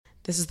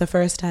this is the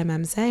first time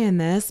I'm saying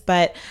this,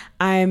 but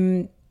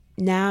I'm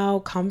now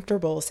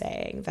comfortable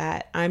saying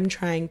that I'm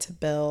trying to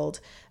build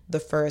the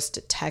first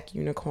tech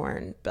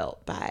unicorn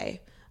built by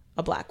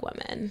a Black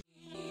woman.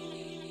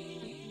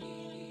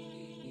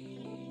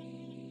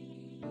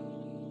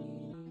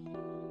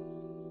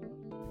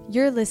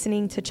 You're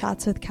listening to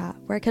Chats with Kat,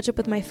 where I catch up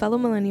with my fellow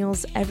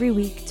millennials every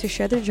week to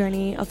share their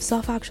journey of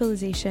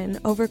self-actualization,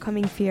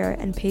 overcoming fear,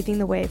 and paving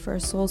the way for a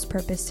soul's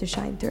purpose to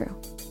shine through.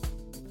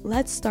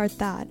 Let's start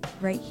that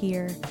right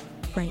here,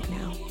 right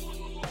now.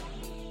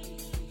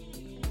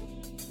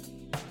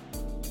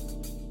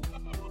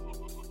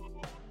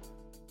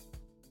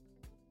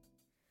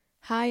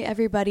 Hi,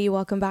 everybody.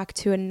 Welcome back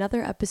to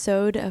another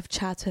episode of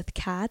Chats with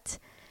Kat.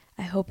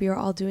 I hope you're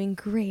all doing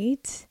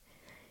great.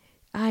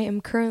 I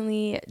am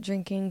currently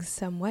drinking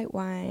some white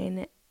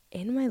wine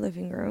in my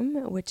living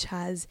room, which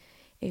has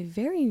a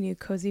very new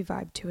cozy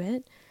vibe to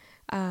it.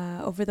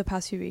 Over the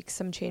past few weeks,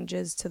 some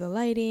changes to the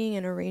lighting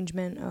and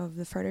arrangement of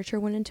the furniture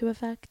went into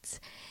effect,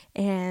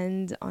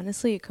 and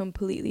honestly, it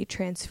completely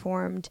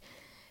transformed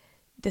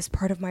this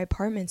part of my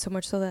apartment, so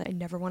much so that I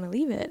never want to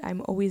leave it.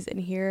 I'm always in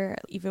here,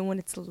 even when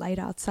it's light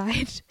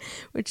outside,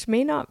 which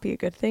may not be a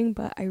good thing,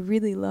 but I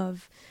really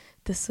love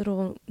this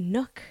little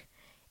nook.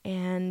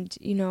 And,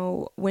 you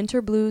know,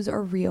 winter blues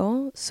are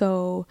real,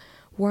 so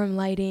warm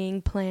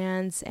lighting,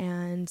 plants,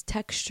 and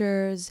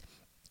textures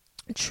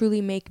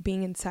truly make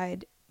being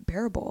inside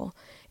bearable.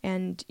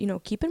 And, you know,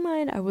 keep in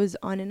mind, I was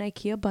on an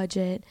IKEA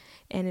budget,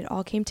 and it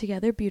all came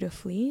together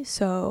beautifully.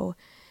 So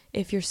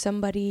if you're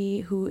somebody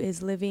who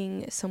is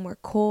living somewhere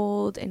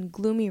cold and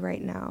gloomy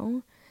right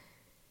now,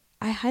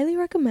 I highly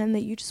recommend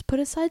that you just put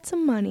aside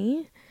some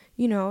money.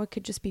 You know, it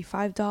could just be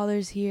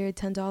 $5 here,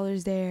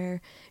 $10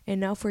 there,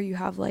 enough where you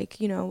have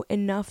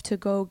enough to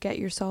go get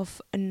yourself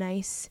a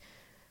nice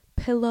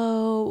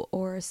pillow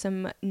or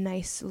some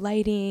nice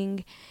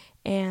lighting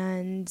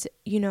and,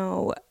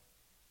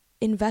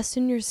 invest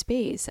in your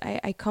space.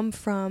 I come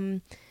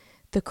from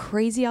the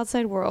crazy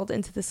outside world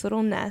into this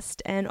little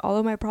nest, and all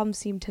of my problems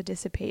seem to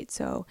dissipate.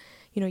 So,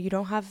 you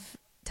don't have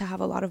to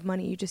have a lot of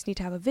money. You just need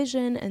to have a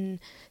vision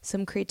and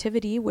some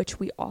creativity, which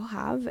we all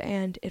have,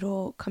 and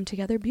it'll come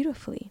together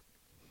beautifully.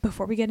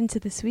 Before we get into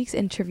this week's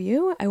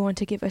interview, I want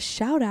to give a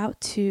shout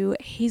out to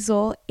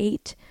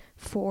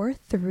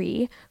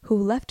Hazel843, who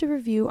left a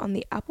review on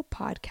the Apple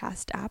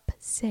Podcast app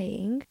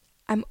saying,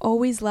 "I'm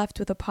always left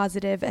with a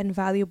positive and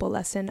valuable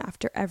lesson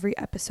after every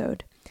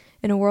episode.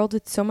 In a world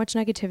with so much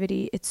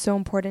negativity, it's so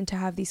important to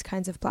have these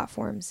kinds of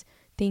platforms.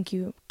 Thank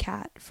you,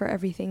 Kat, for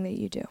everything that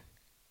you do."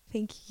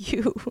 Thank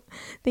you.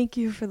 Thank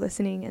you for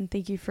listening, and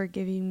thank you for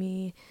giving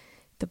me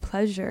the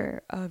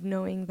pleasure of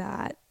knowing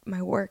that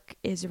my work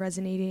is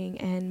resonating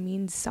and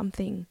means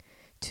something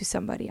to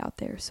somebody out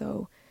there.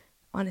 So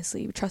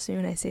honestly, trust me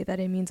when I say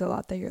that it means a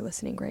lot that you're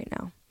listening right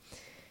now.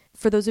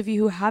 For those of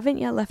you who haven't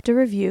yet left a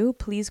review,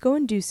 please go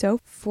and do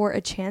so for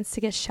a chance to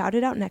get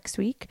shouted out next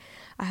week.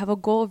 I have a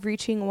goal of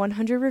reaching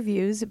 100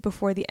 reviews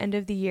before the end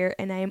of the year,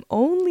 and I am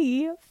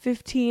only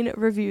 15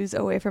 reviews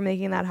away from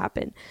making that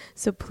happen.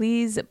 So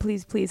please,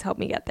 please, please help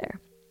me get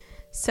there.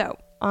 So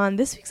on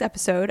this week's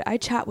episode, I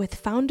chat with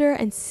founder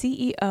and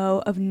CEO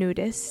of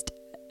Nudist,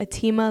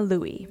 Atima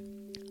Louie.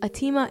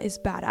 Atima is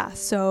badass,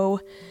 so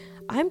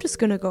I'm just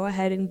going to go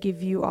ahead and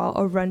give you all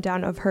a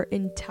rundown of her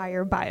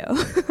entire bio.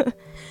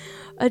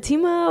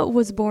 Atima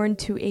was born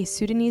to a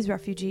Sudanese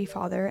refugee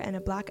father and a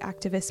Black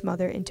activist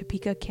mother in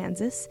Topeka,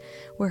 Kansas,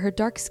 where her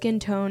dark skin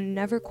tone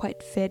never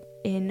quite fit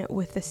in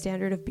with the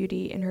standard of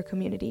beauty in her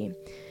community.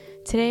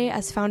 Today,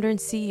 as founder and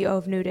CEO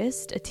of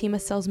Nudist, Atima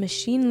sells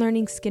machine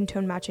learning skin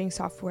tone matching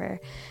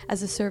software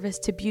as a service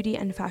to beauty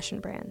and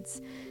fashion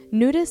brands.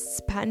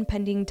 Nudist's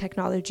patent-pending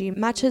technology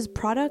matches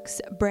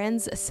products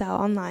brands sell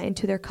online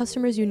to their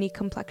customers' unique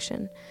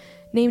complexion.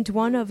 Named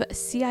one of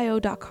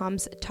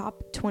CIO.com's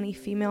top 20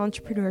 female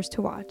entrepreneurs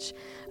to watch,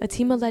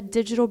 Atima led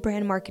digital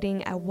brand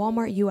marketing at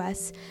Walmart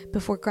US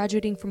before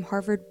graduating from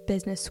Harvard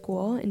Business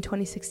School in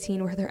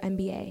 2016 with her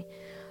MBA.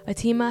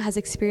 Atima has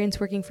experience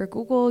working for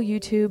Google,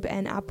 YouTube,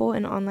 and Apple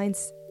in online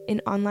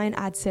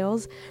ad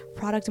sales,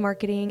 product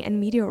marketing,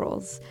 and media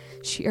roles.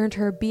 She earned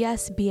her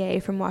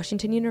BS/BA from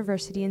Washington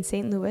University in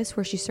St. Louis,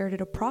 where she started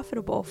a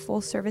profitable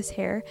full-service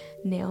hair,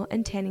 nail,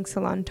 and tanning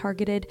salon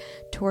targeted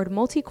toward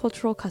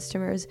multicultural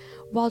customers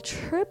while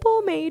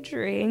triple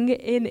majoring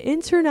in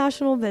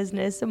international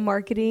business,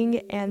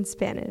 marketing, and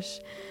Spanish.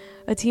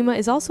 Atima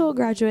is also a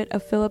graduate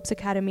of Phillips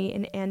Academy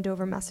in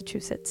Andover,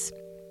 Massachusetts.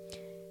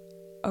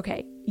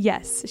 Okay,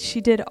 yes, she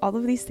did all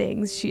of these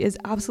things. She is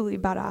absolutely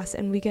badass,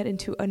 and we get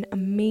into an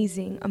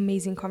amazing,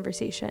 amazing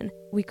conversation.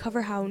 We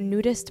cover how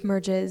Nudist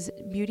merges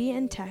beauty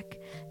and tech,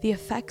 the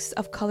effects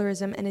of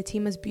colorism and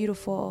Atima's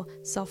beautiful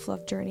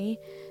self-love journey,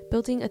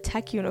 building a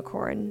tech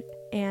unicorn,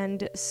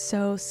 and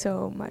so,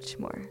 so much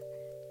more.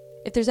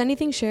 If there's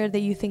anything shared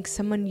that you think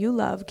someone you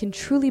love can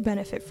truly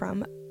benefit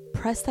from,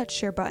 press that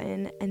share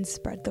button and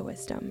spread the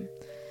wisdom.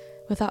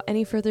 Without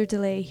any further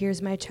delay,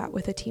 here's my chat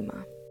with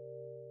Atima.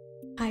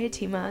 Hi,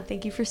 Atima.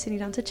 Thank you for sitting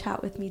down to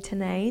chat with me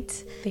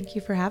tonight. Thank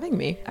you for having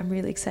me. I'm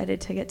really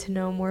excited to get to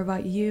know more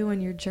about you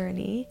and your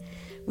journey.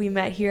 We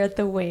met here at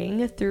the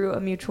Wing through a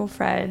mutual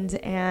friend,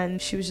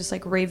 and she was just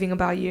like raving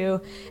about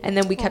you. And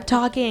then we kept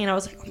talking, and I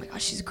was like, oh my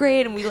gosh, she's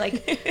great. And we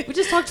we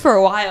just talked for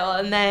a while,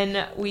 and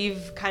then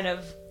we've kind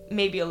of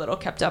maybe a little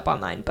kept up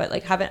online, but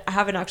like I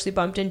haven't actually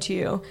bumped into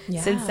you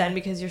since then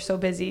because you're so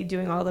busy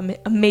doing all the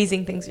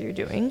amazing things that you're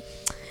doing.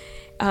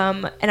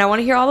 And I want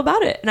to hear all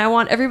about it. And I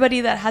want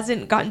everybody that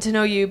hasn't gotten to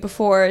know you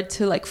before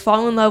to like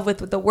fall in love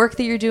with the work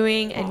that you're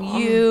doing and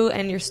you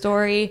and your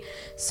story.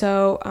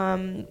 So,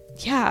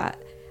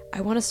 I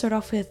want to start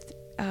off with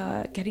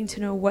getting to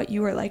know what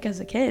you were like as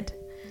a kid.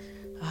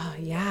 Oh,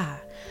 yeah.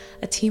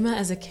 Atima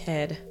as a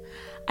kid.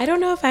 I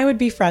don't know if I would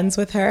be friends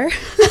with her,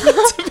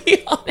 to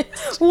be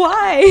honest.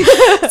 Why?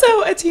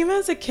 So Atima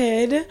as a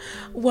kid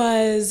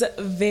was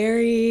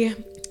very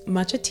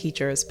much a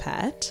teacher's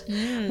pet.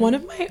 One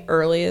of my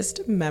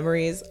earliest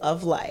memories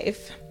of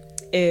life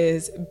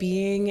is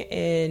being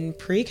in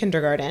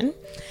pre-kindergarten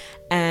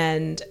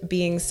and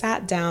being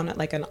sat down at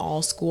like an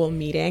all-school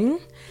meeting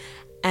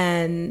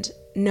and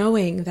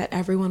knowing that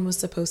everyone was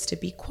supposed to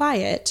be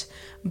quiet,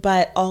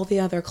 but all the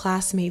other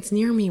classmates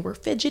near me were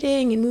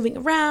fidgeting and moving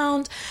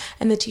around,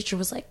 and the teacher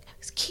was like,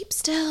 keep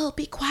still,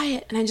 be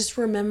quiet. And I just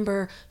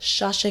remember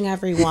shushing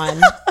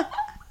everyone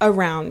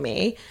around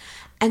me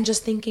and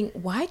just thinking,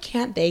 why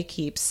can't they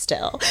keep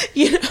still?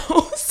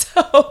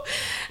 So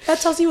that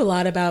tells you a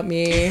lot about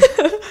me.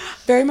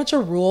 Very much a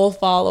rule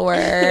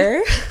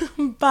follower,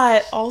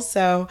 but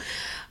also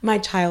my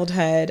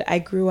childhood. I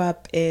grew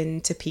up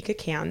in Topeka,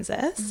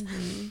 Kansas,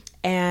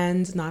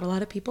 and not a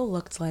lot of people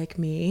looked like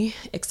me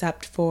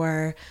except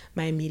for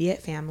my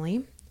immediate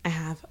family. I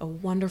have a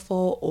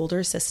wonderful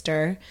older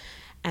sister,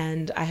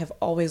 and I have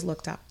always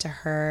looked up to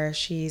her.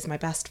 She's my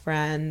best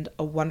friend,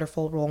 a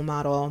wonderful role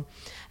model.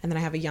 And then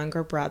I have a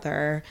younger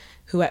brother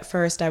who at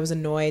first I was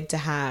annoyed to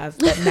have,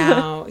 but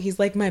now he's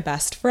like my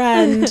best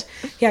friend.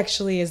 He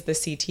actually is the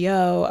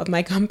CTO of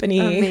my company.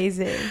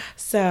 Amazing.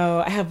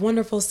 So I have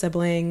wonderful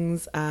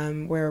siblings.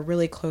 We're a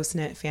really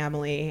close-knit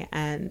family.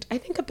 And I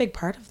think a big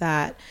part of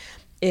that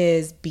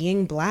is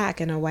being Black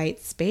in a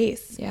white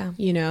space. Yeah.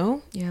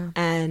 Yeah.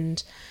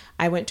 And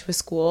I went to a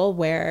school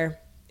where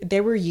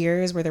there were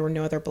years where there were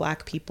no other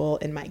Black people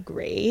in my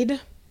grade.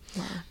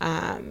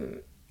 Wow.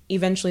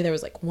 Eventually there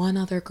was like one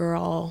other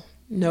girl,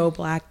 no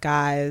Black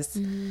guys.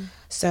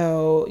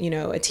 So,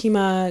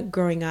 Atima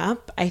growing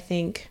up, I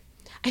think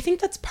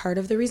that's part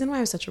of the reason why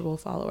I was such a rule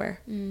follower.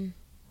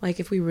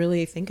 Like if we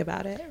really think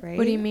about it, right?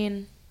 What do you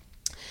mean?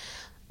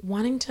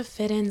 Wanting to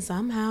fit in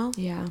somehow.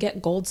 Yeah.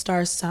 Get gold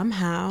stars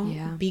somehow.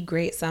 Yeah. Be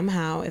great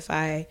somehow. If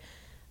I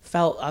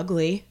felt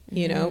ugly,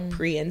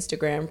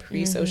 pre-Instagram,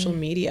 pre-social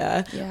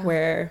media,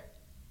 where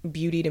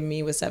beauty to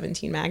me was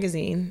 17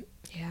 magazine,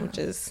 which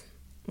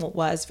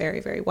was very,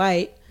 very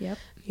white. Yep.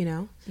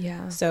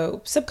 Yeah.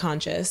 So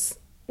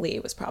subconsciously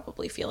it was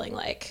probably feeling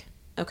like,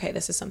 okay,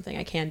 this is something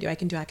I can do. I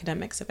can do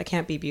academics. If I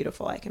can't be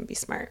beautiful, I can be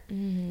smart.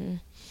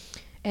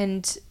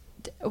 And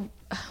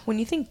when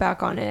you think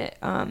back on it,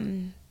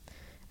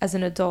 as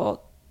an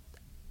adult,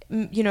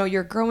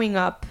 you're growing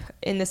up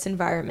in this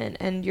environment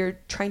and you're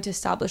trying to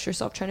establish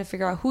yourself, trying to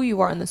figure out who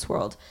you are in this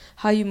world,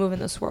 how you move in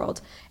this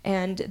world.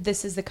 And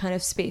this is the kind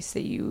of space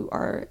that you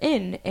are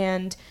in.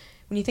 And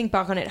when you think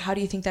back on it, how do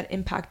you think that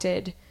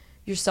impacted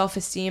your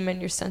self-esteem and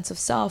your sense of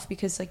self?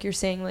 Because like you're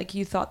saying, like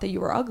you thought that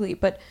you were ugly,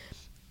 but,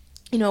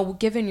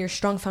 given your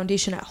strong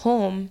foundation at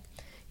home,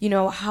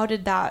 how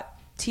did that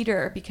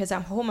teeter? Because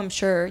at home, I'm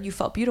sure you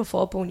felt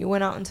beautiful, but when you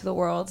went out into the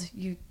world,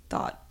 you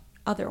thought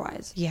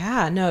otherwise.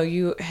 Yeah, no,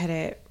 you hit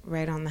it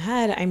right on the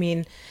head. I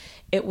mean,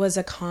 it was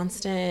a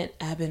constant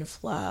ebb and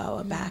flow,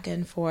 a back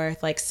and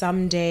forth. Like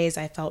some days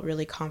I felt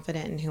really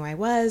confident in who I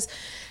was,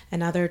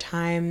 and other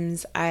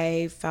times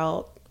I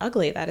felt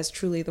ugly. That is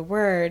truly the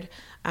word.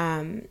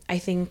 I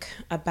think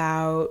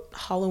about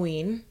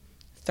Halloween,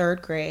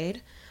 3rd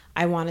grade.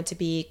 I wanted to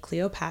be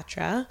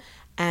Cleopatra,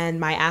 and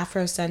my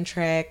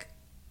Afrocentric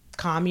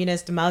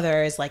communist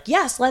mother is like,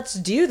 yes, let's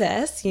do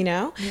this,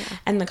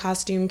 And the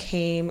costume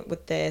came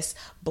with this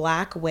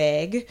black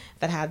wig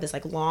that had this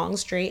like long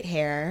straight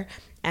hair,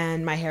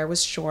 and my hair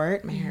was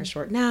short. My hair is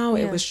short now.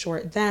 It was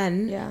short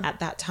then at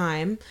that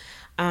time.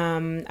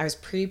 I was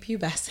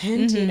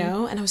prepubescent, and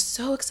I was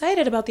so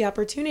excited about the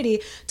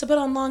opportunity to put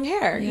on long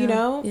hair,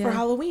 for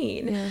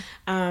Halloween,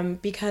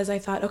 because I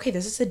thought, okay,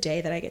 this is a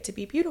day that I get to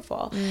be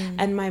beautiful.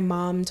 And my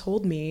mom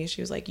told me, she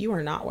was like, you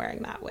are not wearing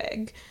that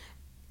wig.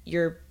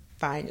 You're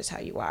fine just how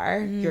you are.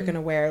 You're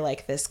gonna wear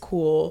like this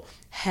cool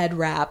head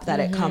wrap that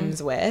it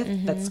comes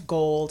with that's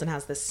gold and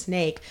has this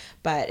snake,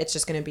 but it's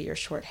just gonna be your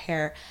short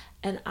hair.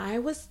 And I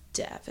was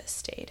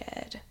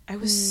devastated. I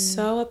was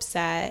so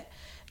upset.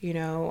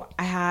 I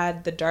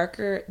had the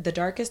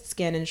darkest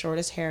skin and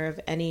shortest hair of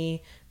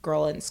any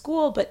girl in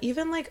school, but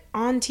even like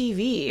on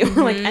TV,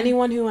 like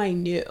anyone who I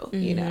knew,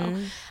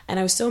 and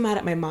I was so mad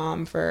at my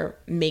mom for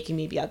making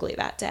me be ugly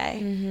that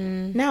day.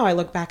 Now I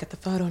look back at the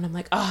photo and I'm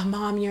like, oh,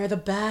 Mom, you're the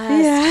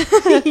best.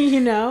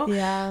 Yeah.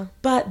 Yeah.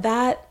 But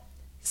that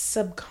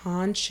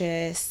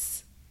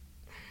subconscious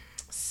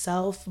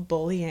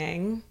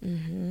self-bullying,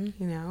 you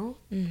know,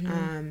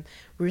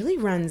 really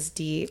runs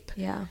deep.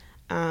 Yeah.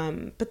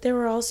 But there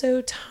were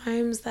also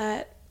times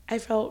that I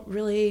felt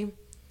really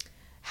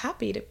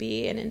happy to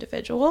be an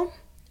individual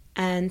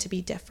and to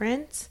be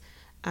different.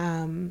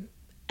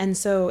 And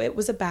so it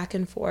was a back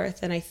and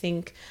forth. And I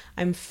think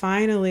I'm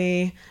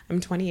 28,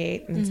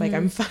 and it's like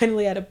I'm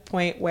finally at a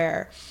point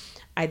where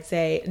I'd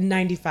say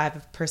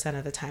 95%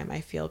 of the time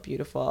I feel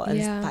beautiful, and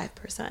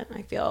 5%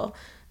 I feel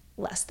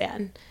less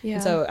than. Yeah.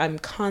 And so I'm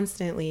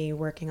constantly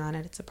working on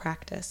it. It's a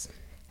practice.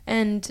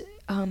 And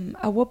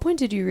at what point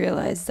did you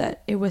realize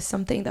that it was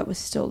something that was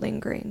still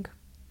lingering?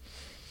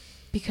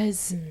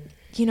 Because,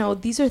 you know,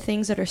 these are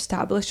things that are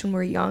established when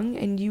we're young,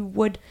 and you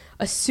would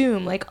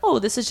assume like, oh,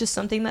 this is just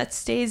something that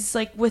stays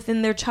like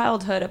within their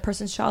childhood, a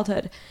person's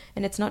childhood.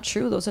 And it's not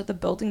true. Those are the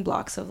building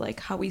blocks of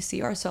like how we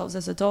see ourselves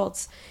as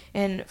adults.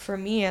 And for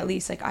me, at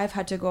least, like I've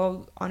had to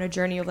go on a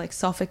journey of like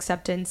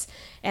self-acceptance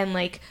and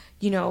like,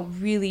 you know,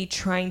 really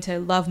trying to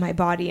love my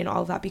body and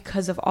all of that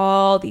because of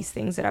all these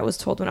things that I was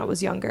told when I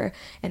was younger.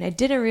 And I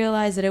didn't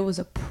realize that it was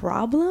a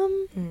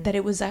problem, that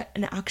it was an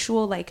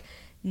actual like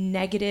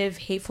negative,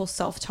 hateful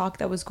self-talk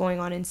that was going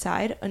on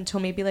inside until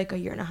maybe like a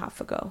year and a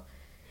half ago.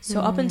 So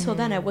up until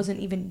then, I wasn't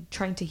even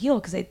trying to heal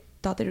because I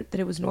thought that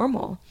it was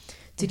normal.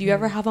 Did you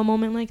ever have a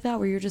moment like that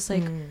where you're just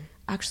like,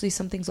 actually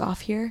something's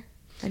off here?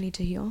 I need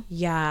to heal?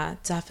 Yeah,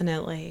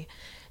 definitely.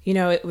 You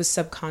know, it was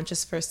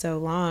subconscious for so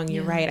long.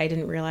 You're right. I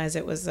didn't realize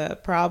it was a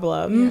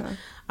problem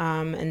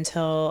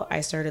until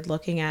I started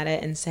looking at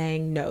it and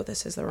saying, no,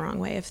 this is the wrong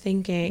way of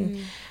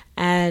thinking.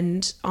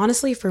 And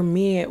honestly, for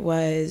me, it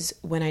was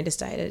when I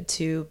decided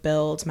to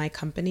build my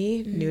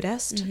company,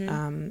 Nudist.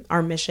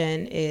 Our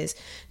mission is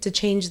to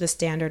change the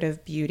standard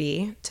of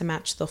beauty to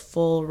match the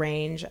full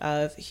range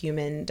of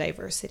human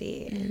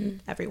diversity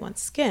in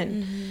everyone's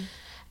skin.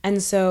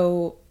 And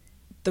so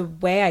the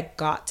way I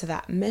got to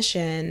that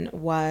mission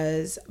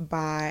was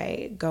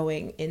by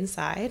going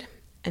inside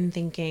and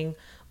thinking,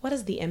 what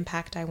is the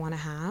impact I want to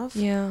have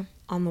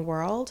on the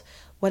world?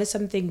 What is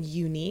something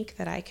unique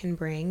that I can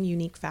bring,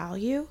 unique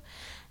value?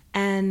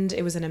 And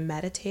it was in a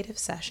meditative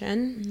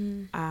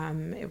session.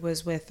 It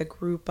was with a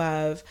group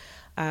of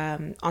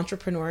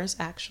entrepreneurs,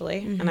 actually.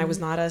 And I was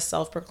not a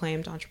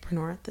self-proclaimed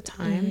entrepreneur at the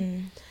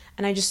time.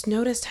 And I just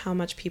noticed how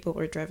much people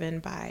were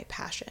driven by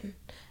passion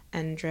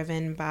and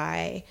driven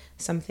by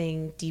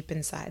something deep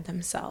inside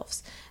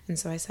themselves. And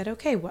so I said,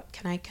 okay, what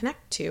can I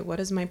connect to? What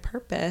is my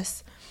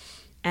purpose?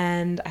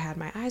 And I had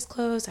my eyes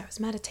closed, I was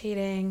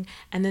meditating,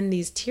 and then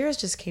these tears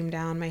just came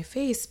down my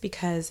face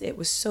because it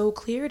was so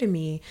clear to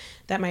me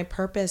that my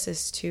purpose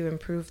is to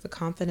improve the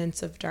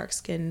confidence of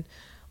dark-skinned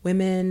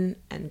women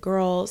and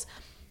girls.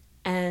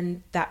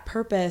 And that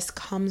purpose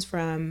comes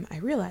from, I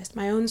realized,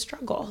 my own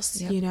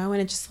struggles, you know,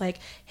 and it just like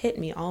hit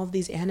me, all of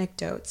these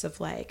anecdotes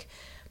of like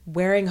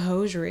wearing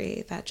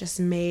hosiery that just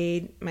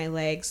made my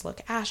legs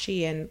look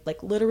ashy and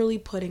like literally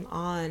putting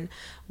on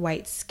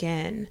white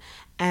skin.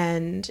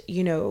 And,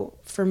 you know,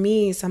 for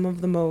me, some of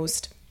the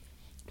most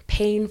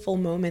painful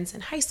moments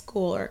in high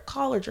school or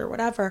college or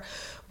whatever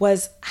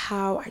was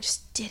how I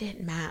just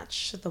didn't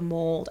match the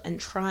mold and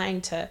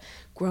trying to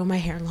grow my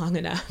hair long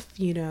enough,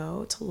 you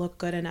know, to look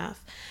good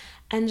enough.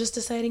 And just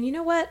deciding, you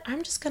know what,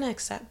 I'm just going to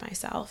accept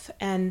myself.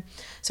 And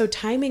so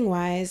timing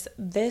wise,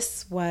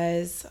 this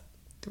was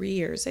 4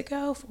 years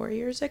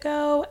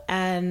ago.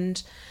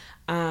 And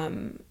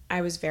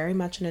I was very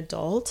much an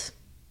adult.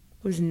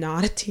 I was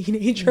not a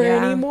teenager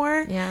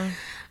anymore.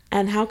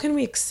 And how can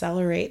we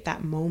accelerate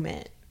that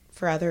moment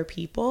for other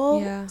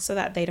people so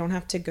that they don't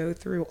have to go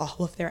through all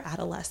of their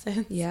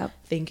adolescence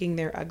thinking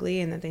they're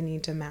ugly and that they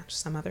need to match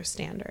some other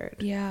standard?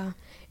 Yeah.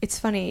 It's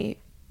funny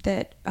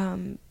that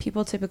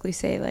people typically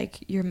say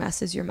like your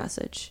mess is your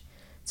message.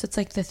 So it's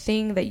like the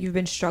thing that you've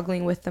been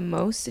struggling with the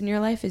most in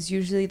your life is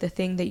usually the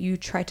thing that you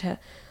try to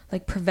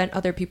like prevent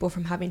other people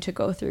from having to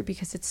go through,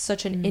 because it's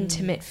such an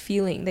intimate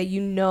feeling that, you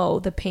know,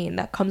 the pain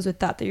that comes with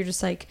that you're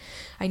just like,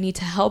 I need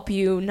to help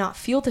you not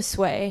feel this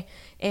way.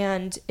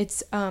 And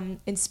it's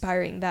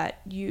inspiring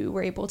that you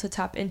were able to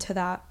tap into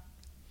that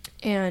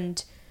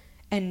and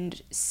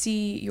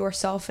see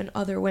yourself and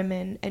other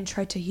women and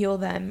try to heal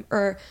them,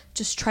 or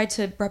just try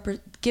to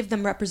give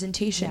them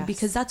representation,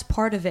 because that's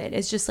part of it.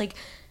 It's just like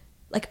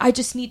I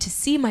just need to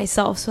see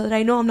myself so that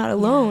I know I'm not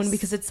alone,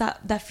 because it's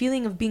that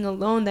feeling of being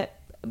alone that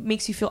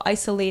makes you feel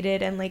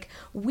isolated and like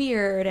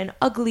weird and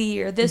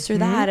ugly or this or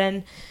that.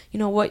 And you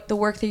know what, the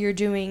work that you're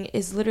doing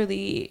is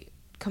literally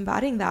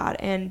combating that.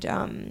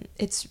 And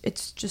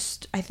it's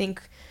just, I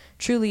think,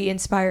 truly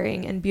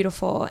inspiring and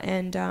beautiful.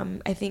 And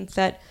I think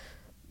that,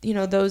 you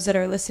know, those that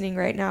are listening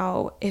right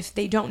now, if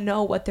they don't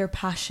know what their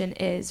passion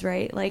is,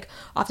 right? Like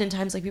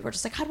oftentimes like people are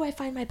just like, how do I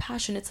find my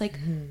passion? It's like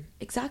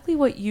exactly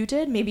what you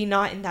did, maybe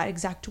not in that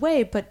exact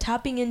way, but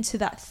tapping into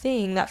that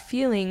thing, that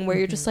feeling where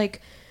you're just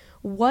like,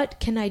 what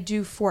can I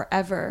do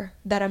forever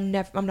that I'm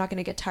not going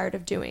to get tired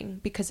of doing,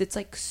 because it's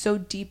like so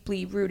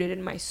deeply rooted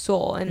in my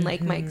soul and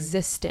like my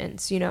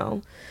existence, you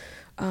know?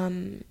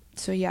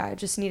 So yeah, I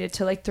just needed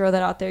to like throw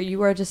that out there.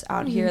 You are just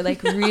out here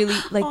like really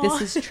like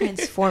this is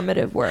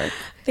transformative work.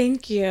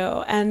 Thank you.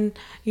 And,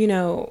 you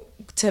know,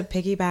 to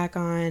piggyback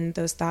on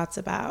those thoughts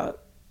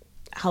about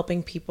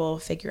helping people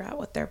figure out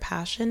what their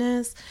passion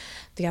is,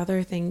 the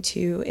other thing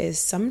too is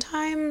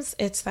sometimes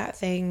it's that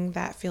thing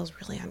that feels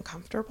really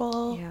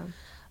uncomfortable. Yeah.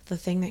 The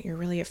thing that you're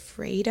really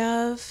afraid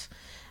of.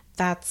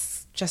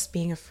 That's just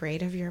being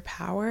afraid of your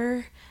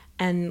power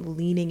and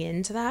leaning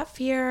into that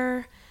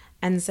fear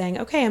and saying,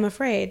 okay, I'm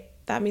afraid.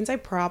 That means I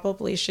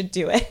probably should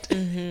do it,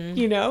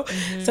 you know?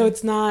 So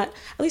it's not,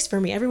 at least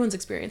for me, everyone's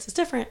experience is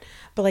different.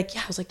 But like,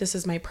 yeah, I was like, this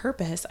is my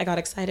purpose. I got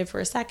excited for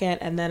a second.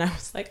 And then I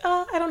was like,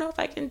 oh, I don't know if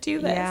I can do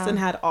this. Yeah. And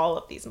had all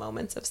of these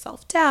moments of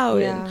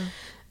self-doubt Yeah. and,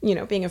 you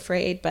know, being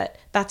afraid. But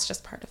that's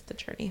just part of the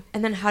journey.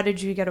 And then how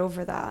did you get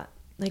over that?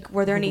 Like,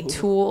 were there any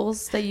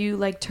tools that you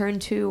like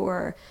turned to,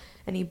 or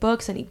any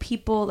books, any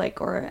people,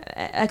 like, or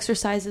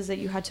exercises that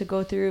you had to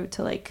go through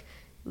to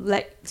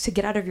to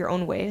get out of your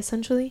own way,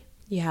 essentially?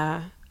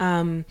 Yeah.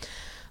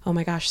 Oh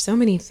my gosh, so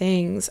many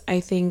things. I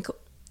think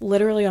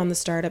literally on the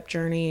startup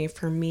journey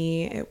for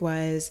me, it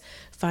was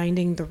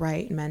finding the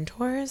right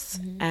mentors.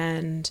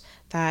 And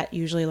that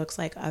usually looks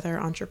like other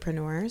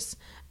entrepreneurs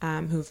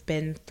who've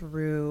been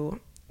through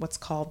what's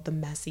called the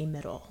messy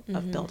middle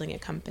of building a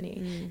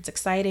company. It's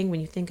exciting when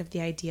you think of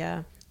the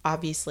idea.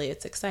 Obviously,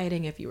 it's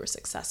exciting if you were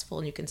successful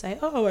and you can say,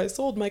 oh, I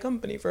sold my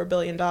company for $1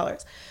 billion.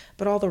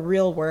 But all the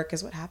real work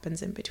is what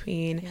happens in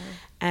between. Yeah.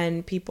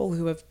 And people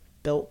who have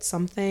built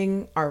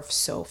something are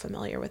so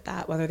familiar with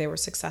that, whether they were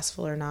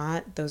successful or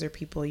not. Those are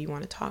people you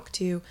want to talk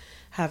to,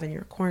 have in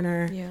your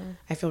corner. Yeah.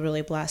 I feel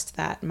really blessed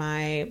that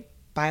my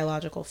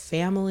biological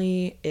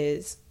family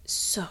is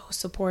so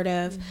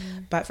supportive.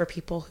 But for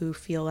people who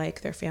feel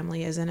like their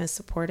family isn't as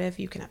supportive,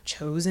 you can have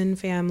chosen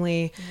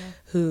family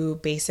who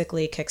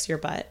basically kicks your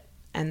butt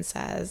and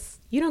says,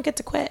 you don't get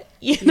to quit.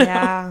 You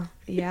know?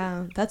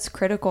 Yeah, that's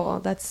critical.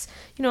 That's,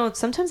 you know,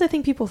 sometimes I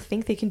think people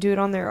think they can do it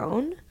on their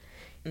own.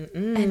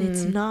 And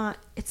it's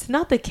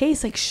not the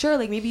case. Like, sure,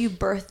 like maybe you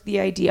birthed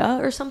the idea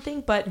or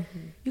something, but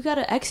you got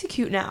to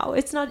execute now.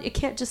 It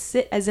can't just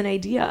sit as an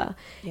idea.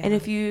 Yeah. And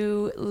if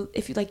you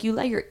like, you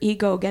let your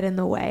ego get in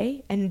the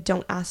way and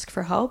don't ask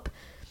for help,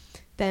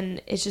 then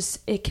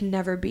it can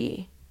never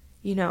be,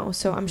 you know?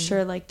 So I'm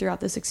sure like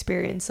throughout this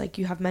experience, like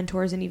you have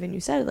mentors, and even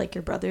you said like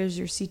your brother's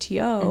your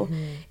CTO,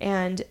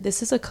 and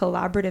this is a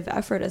collaborative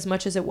effort as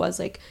much as it was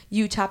like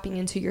you tapping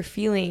into your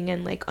feeling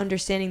and like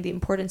understanding the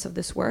importance of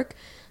this work.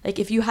 Like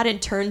if you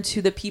hadn't turned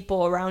to the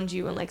people around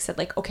you and like said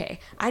like, okay,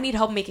 I need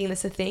help making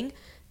this a thing,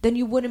 then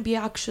you wouldn't be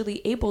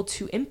actually able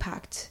to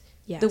impact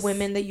the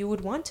women that you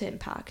would want to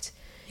impact.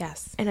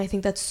 Yes. And I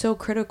think that's so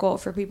critical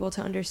for people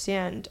to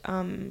understand,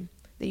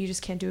 that you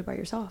just can't do it by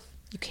yourself.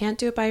 You can't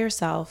do it by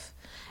yourself.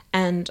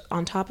 And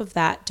on top of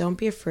that, don't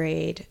be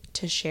afraid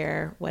to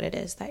share what it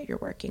is that you're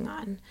working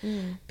on.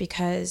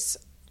 Because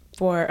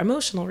for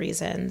emotional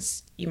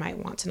reasons, you might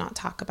want to not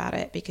talk about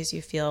it because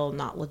you feel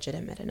not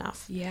legitimate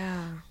enough.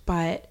 Yeah.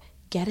 But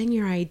getting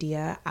your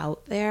idea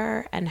out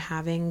there and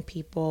having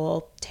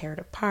people tear it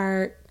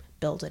apart,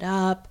 build it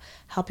up,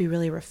 help you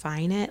really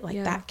refine it,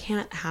 like that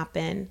can't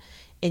happen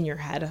in your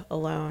head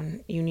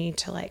alone. You need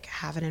to like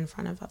have it in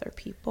front of other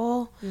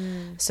people.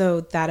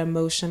 So that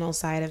emotional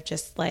side of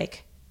just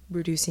like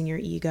reducing your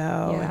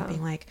ego and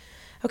being like,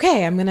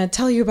 okay, I'm going to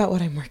tell you about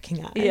what I'm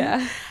working on.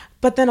 Yeah.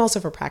 But then also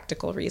for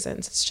practical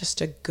reasons, it's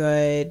just a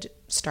good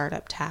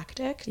startup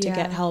tactic to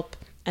get help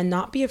and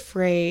not be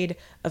afraid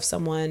of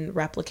someone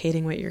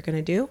replicating what you're going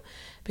to do,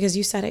 because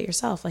you said it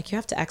yourself, like you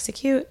have to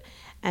execute.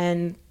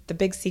 And the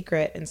big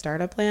secret in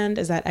startup land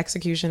is that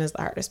execution is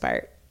the hardest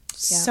part.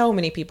 Yeah. So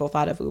many people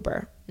thought of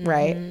Uber,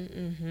 right?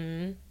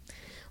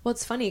 Well,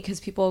 it's funny because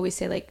people always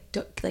say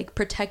like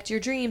protect your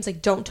dreams,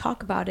 like don't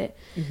talk about it.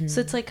 So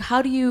it's like,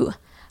 I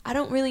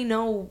don't really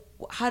know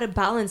how to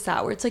balance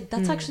that, where it's like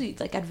that's actually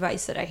like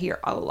advice that I hear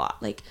a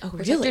lot, like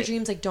protect your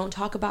dreams, like don't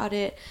talk about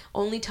it,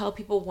 only tell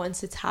people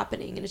once it's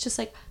happening. And it's just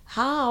like,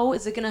 how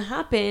is it gonna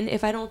happen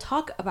if I don't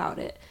talk about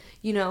it,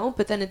 you know?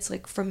 But then it's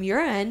like from your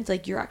end,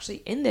 like you're actually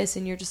in this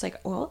and you're just like,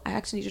 well, I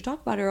actually need to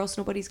talk about it or else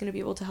nobody's gonna be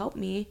able to help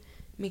me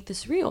make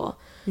this real.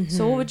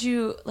 So what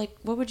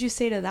would you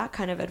say to that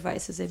kind of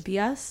advice? Is it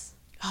BS?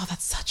 Oh,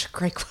 that's such a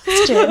great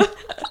question.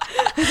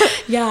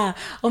 Yeah.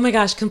 Oh my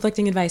gosh,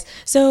 conflicting advice.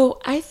 So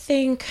I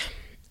think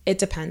it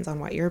depends on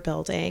what you're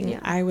building. Yeah.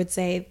 I would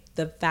say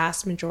the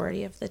vast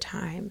majority of the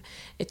time,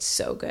 it's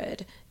so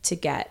good to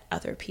get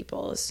other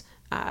people's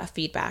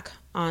feedback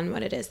on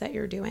what it is that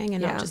you're doing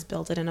and not just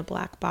build it in a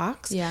black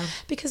box. Yeah.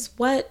 Because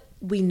what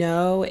we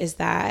know is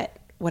that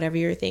whatever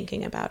you're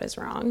thinking about is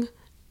wrong.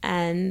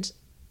 And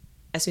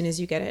as soon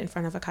as you get it in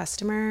front of a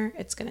customer,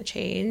 it's going to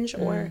change,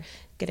 or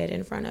get it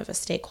in front of a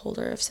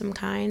stakeholder of some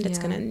kind, it's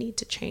going to need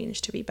to change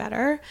to be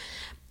better.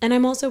 And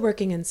I'm also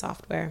working in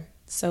software.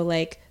 So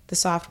like the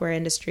software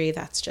industry,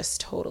 that's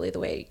just totally the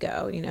way to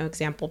go. You know,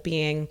 example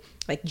being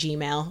like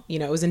Gmail, you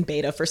know, it was in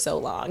beta for so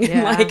long.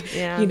 And like,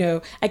 you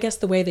know, I guess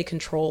the way they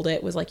controlled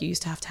it was like you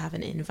used to have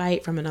an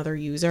invite from another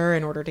user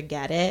in order to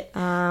get it.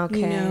 Okay.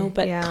 You know,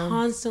 but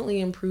constantly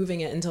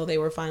improving it until they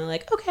were finally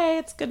like, okay,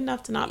 it's good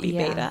enough to not be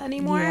beta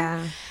anymore.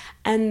 Yeah.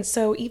 And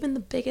so even the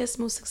biggest,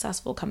 most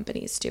successful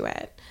companies do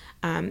it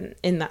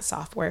in that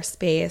software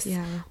space.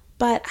 Yeah.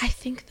 But I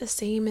think the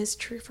same is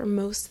true for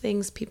most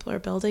things people are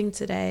building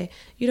today.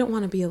 You don't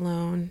want to be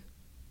alone.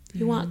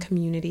 You want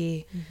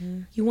community.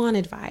 You want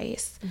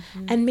advice.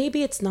 And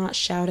maybe it's not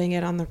shouting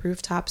it on the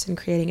rooftops and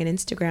creating an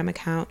Instagram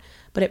account,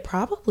 but it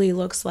probably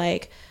looks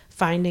like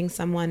finding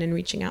someone and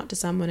reaching out to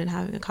someone and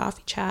having a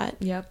coffee chat.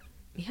 Yep.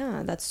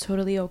 Yeah, that's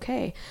totally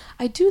okay.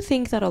 I do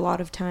think that a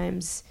lot of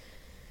times,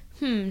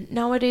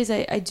 nowadays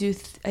I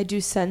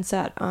do sense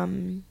that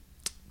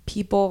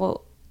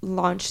people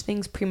launch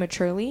things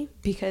prematurely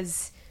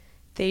because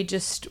they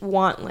just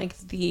want like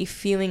the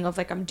feeling of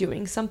like I'm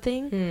doing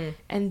something,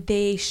 and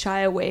they shy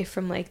away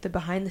from like the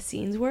behind the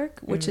scenes work,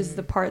 which is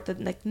the part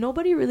that like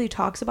nobody really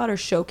talks about or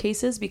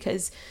showcases,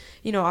 because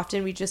you know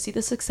often we just see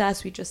the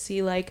success, we just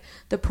see like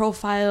the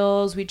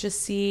profiles, we just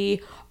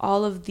see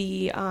all of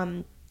the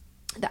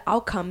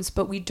outcomes,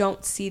 but we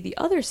don't see the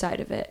other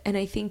side of it. And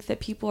I think that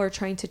people are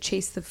trying to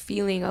chase the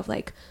feeling of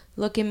like,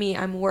 look at me,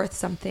 I'm worth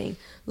something,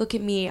 look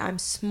at me, I'm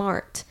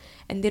smart.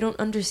 And they don't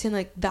understand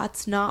like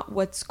that's not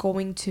what's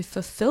going to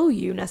fulfill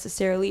you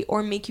necessarily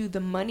or make you the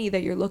money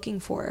that you're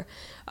looking for.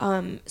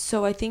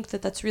 So I think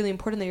that that's really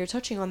important that you're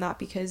touching on that,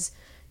 because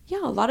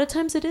yeah, a lot of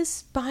times it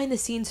is behind the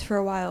scenes for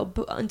a while,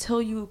 but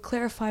until you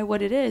clarify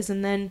what it is,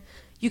 and then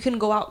you can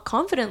go out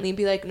confidently and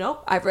be like,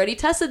 nope, I've already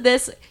tested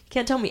this. You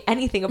can't tell me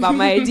anything about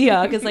my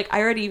idea, because like I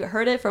already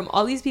heard it from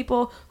all these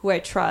people who I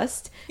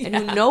trust and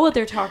who know what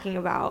they're talking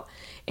about.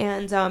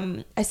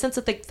 And I sense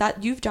that like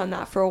that you've done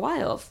that for a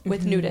while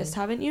with Nudist,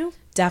 haven't you?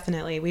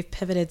 Definitely. We've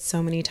pivoted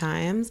so many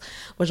times,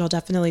 which I'll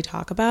definitely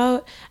talk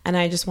about. And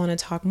I just want to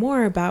talk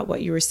more about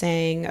what you were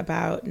saying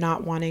about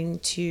not wanting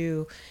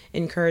to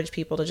encourage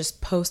people to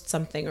just post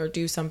something or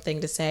do something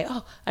to say,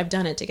 oh, I've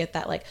done it, to get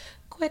that like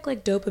quick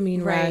like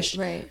dopamine rush,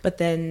 but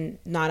then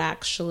not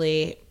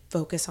actually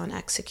focus on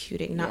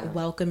executing, not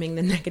welcoming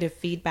the negative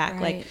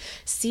feedback. Like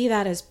see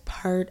that as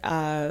part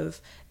of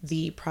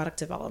the product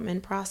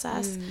development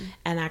process,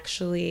 and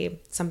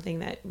actually something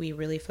that we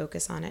really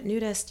focus on at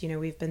Nudist. You know,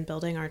 we've been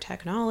building our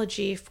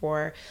technology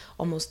for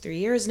almost 3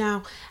 years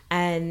now,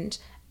 and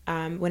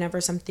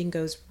whenever something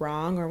goes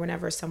wrong or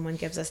whenever someone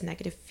gives us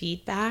negative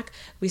feedback,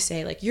 we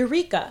say like,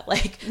 Eureka,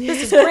 like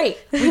this is great,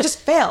 we just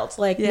failed,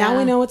 like now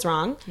we know what's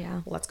wrong,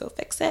 let's go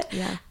fix it,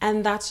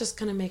 and that's just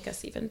gonna make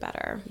us even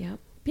better.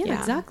 Yeah,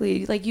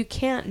 exactly. Like you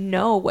can't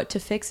know what to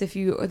fix if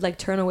you like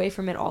turn away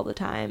from it all the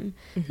time.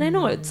 And I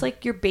know it's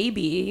like your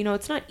baby, you know,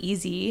 it's not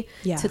easy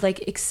to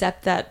like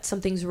accept that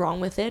something's wrong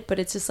with it, but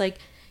it's just like,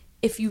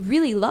 if you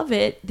really love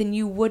it, then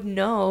you would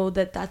know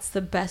that that's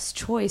the best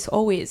choice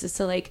always, is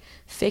to like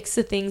fix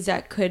the things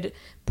that could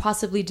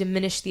possibly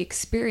diminish the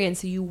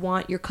experience that you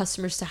want your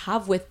customers to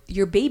have with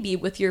your baby,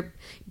 with your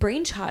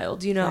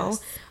brainchild, you know?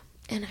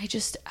 And I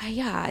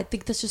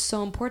think that's just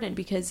so important,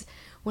 because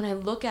when I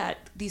look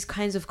at these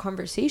kinds of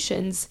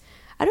conversations,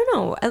 I don't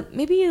know,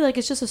 maybe like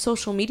it's just a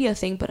social media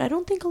thing, but I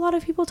don't think a lot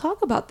of people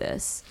talk about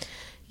this.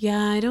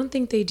 Yeah, I don't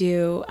think they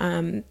do.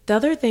 The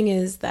other thing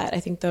is that I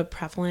think the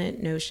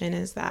prevalent notion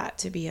is that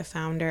to be a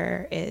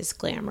founder is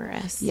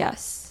glamorous.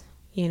 Yes.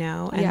 You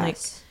know, and like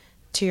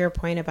to your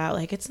point about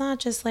like, it's not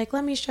just like,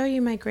 let me show you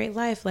my great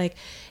life. Like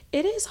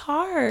it is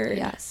hard.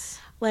 Yes.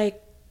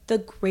 Like the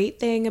great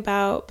thing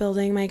about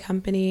building my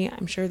company,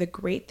 I'm sure the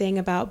great thing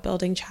about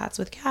building Chats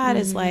with Kat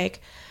is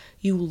like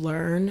you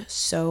learn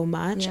so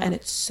much and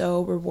it's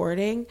so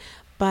rewarding.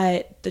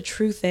 But the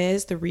truth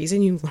is, the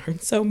reason you learn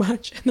so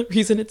much and the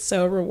reason it's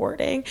so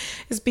rewarding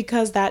is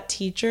because that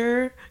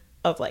teacher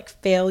of like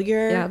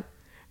failure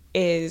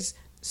is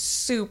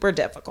super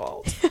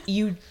difficult.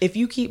 If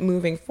you keep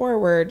moving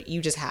forward,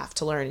 you just have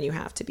to learn and you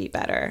have to be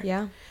better.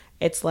 Yeah.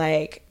 It's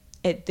like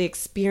the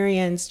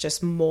experience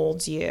just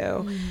molds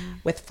you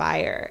with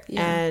fire.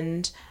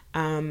 And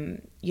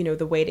you know,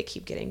 the way to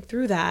keep getting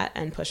through that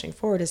and pushing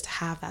forward is to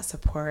have that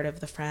support of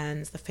the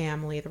friends, the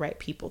family, the right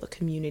people, the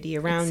community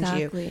around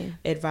you,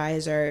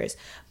 advisors.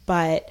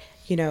 But,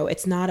 you know,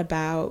 it's not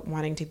about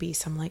wanting to be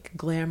some like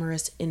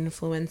glamorous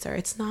influencer.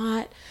 It's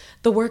not,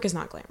 the work is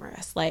not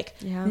glamorous. Like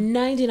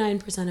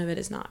 99% of it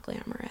is not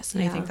glamorous.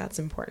 And I think that's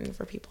important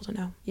for people to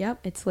know.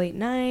 Yep. It's late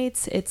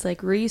nights. It's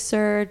like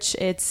research.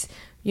 It's,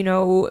 you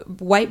know,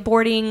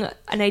 whiteboarding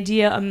an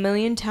idea a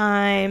million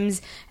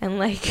times and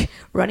like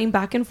running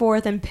back and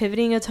forth and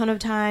pivoting a ton of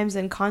times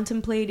and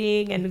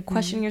contemplating and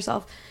questioning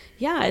yourself.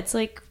 Yeah, it's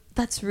like,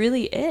 that's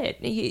really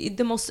it.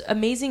 The most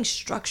amazing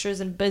structures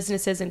and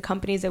businesses and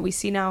companies that we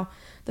see now,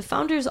 the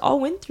founders all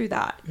went through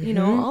that, you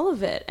know, all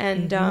of it.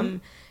 And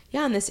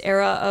in this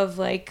era of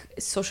like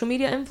social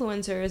media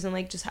influencers and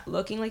like just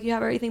looking like you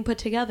have everything put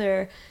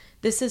together,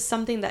 this is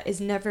something that is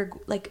never,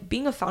 like,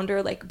 being a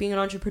founder, like being an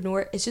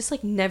entrepreneur, is just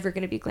like never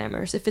going to be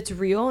glamorous. If it's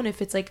real and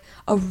if it's like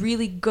a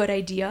really good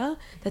idea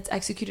that's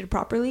executed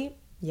properly,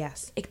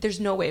 Yes. there's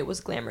no way it was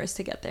glamorous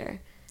to get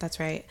there. That's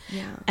right.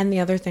 Yeah. And the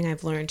other thing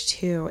I've learned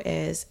too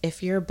is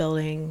if you're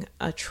building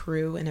a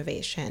true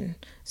innovation,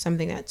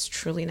 something that's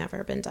truly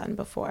never been done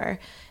before,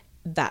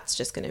 that's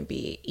just going to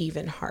be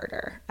even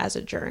harder as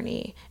a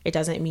journey. It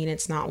doesn't mean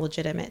it's not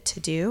legitimate to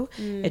do.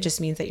 It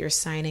just means that you're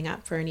signing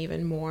up for an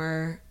even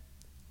more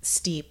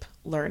steep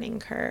learning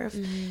curve.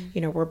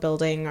 You know, we're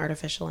building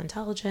artificial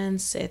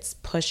intelligence. It's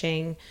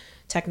pushing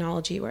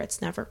technology where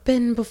it's never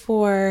been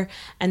before.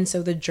 And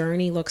so the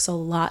journey looks a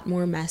lot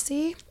more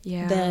messy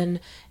than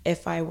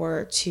if I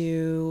were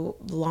to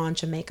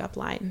launch a makeup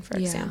line, for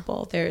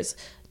example. There's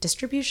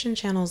distribution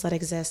channels that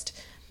exist.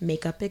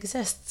 Makeup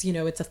exists, you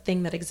know, it's a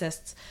thing that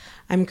exists.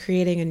 I'm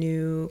creating a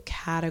new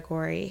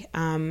category.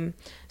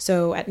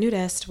 So at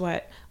Nudist,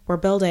 what we're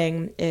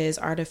building is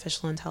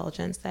artificial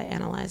intelligence that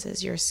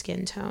analyzes your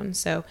skin tone.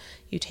 So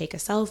you take a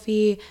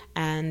selfie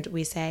and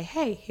we say,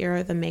 hey, here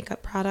are the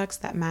makeup products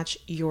that match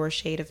your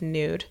shade of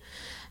nude.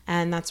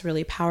 And that's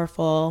really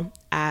powerful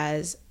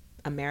as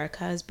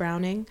America is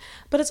browning,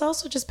 but it's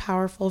also just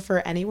powerful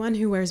for anyone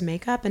who wears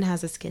makeup and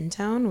has a skin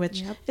tone,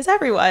 which is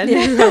everyone.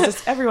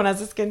 Everyone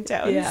has a skin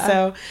tone.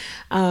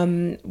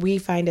 So we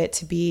find it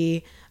to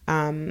be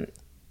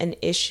an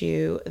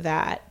issue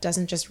that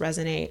doesn't just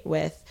resonate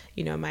with,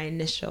 you know, my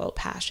initial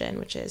passion,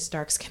 which is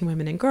dark-skinned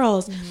women and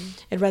girls.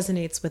 It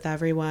resonates with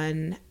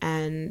everyone,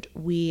 and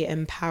we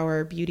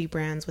empower beauty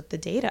brands with the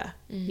data,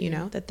 you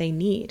know, that they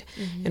need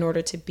in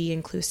order to be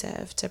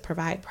inclusive, to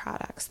provide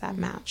products that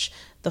match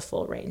the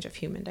full range of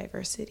human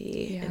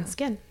diversity in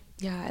skin.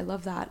 Yeah, I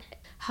love that.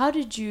 How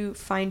did you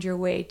find your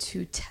way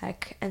to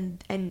tech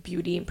and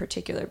beauty in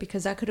particular?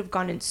 Because that could have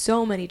gone in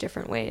so many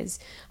different ways.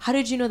 How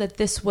did you know that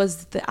this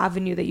was the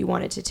avenue that you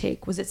wanted to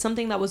take? Was it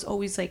something that was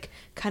always like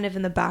kind of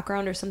in the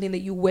background, or something that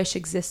you wish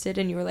existed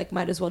and you were like,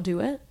 might as well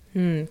do it?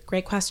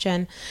 Great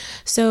question.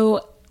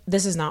 So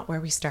this is not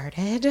where we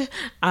started.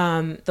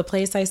 The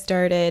place I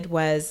started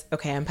was,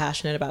 okay, I'm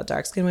passionate about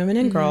dark-skinned women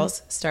and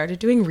girls. Started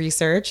doing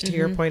research, to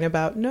your point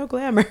about no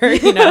glamour,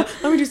 you know,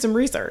 let me do some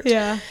research.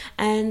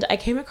 And I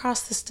came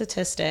across the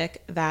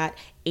statistic that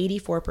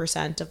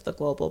 84% of the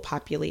global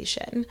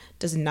population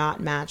does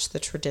not match the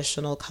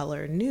traditional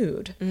color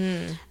nude.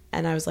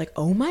 And I was like,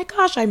 oh my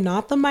gosh, I'm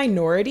not the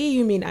minority.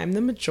 You mean I'm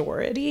the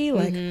majority?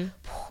 Like,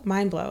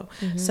 mind blow.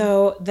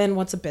 So then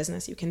what's a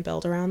business you can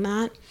build around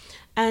that?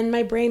 And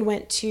my brain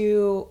went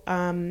to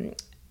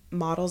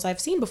models I've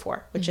seen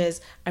before, which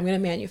is I'm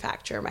going to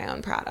manufacture my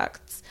own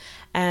products.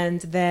 And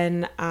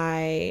then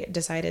I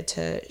decided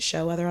to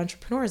show other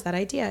entrepreneurs that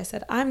idea. I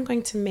said, I'm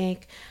going to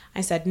make,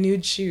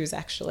 nude shoes,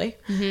 actually,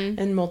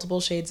 in multiple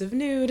shades of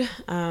nude.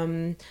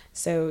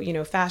 So, you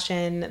know,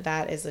 fashion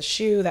that is a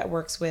shoe that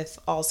works with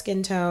all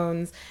skin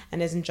tones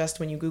and isn't just,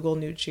 when you Google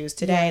nude shoes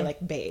today,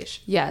 like beige.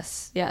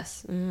 Yes.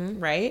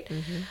 Right?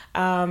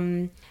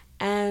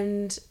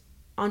 And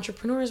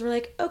entrepreneurs were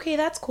like, okay,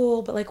 that's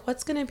cool, but like,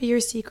 what's going to be your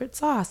secret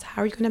sauce?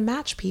 How are you going to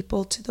match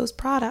people to those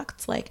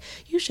products? Like,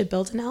 you should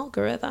build an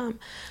algorithm.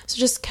 So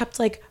just kept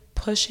like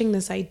pushing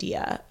this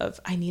idea of,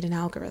 I need an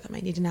algorithm.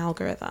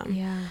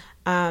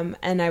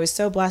 And I was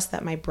so blessed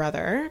that my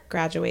brother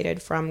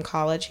graduated from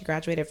college. He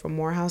graduated from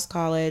Morehouse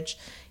College.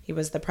 He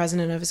was the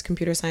president of his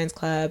computer science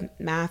club,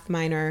 math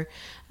minor.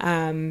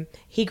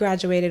 He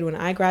graduated when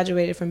I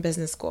graduated from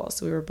business school.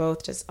 So we were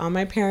both just on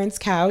my parents'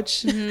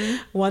 couch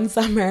one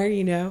summer,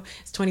 you know,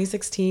 it's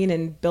 2016,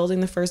 and building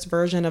the first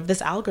version of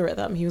this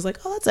algorithm. He was like,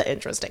 oh, that's an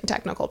interesting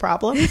technical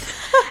problem.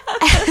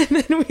 And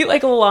then we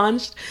like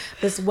launched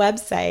this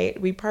website.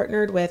 We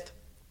partnered with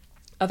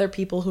other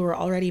people who were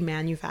already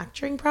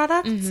manufacturing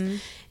products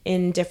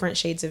in different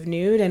shades of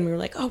nude. And we were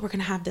like, oh, we're going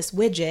to have this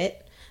widget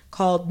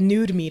called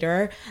Nude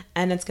Meter,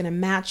 and it's going to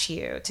match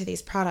you to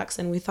these products.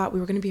 And we thought we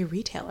were going to be a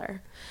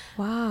retailer.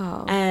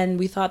 Wow. And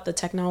we thought the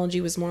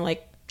technology was more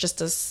like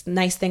just a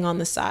nice thing on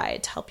the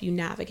side to help you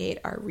navigate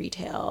our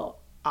retail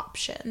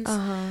options.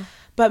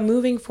 But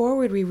moving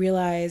forward, we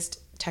realized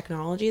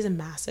technology is a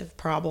massive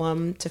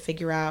problem to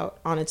figure out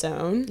on its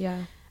own.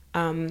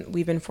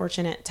 We've been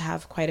fortunate to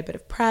have quite a bit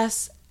of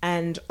press,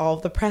 and all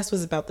of the press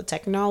was about the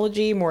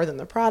technology more than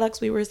the products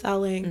we were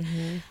selling.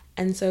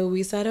 And so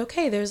we said,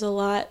 okay, there's a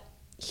lot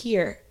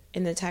here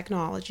in the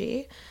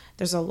technology.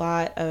 There's a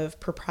lot of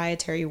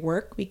proprietary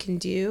work we can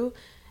do.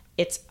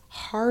 It's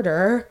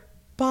harder,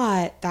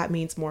 but that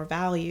means more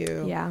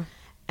value.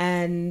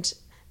 And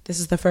this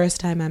is the first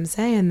time I'm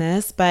saying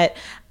this, but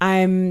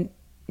I'm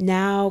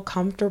now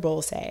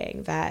comfortable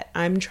saying that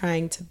I'm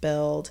trying to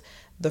build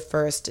the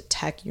first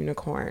tech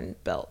unicorn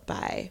built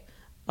by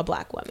a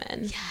Black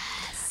woman.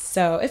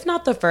 So if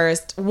not the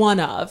first, one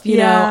of, you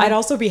know, I'd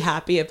also be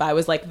happy if I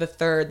was like the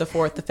third, the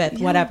fourth, the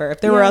fifth, whatever.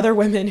 If there were other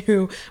women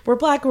who were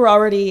Black, who were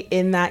already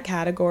in that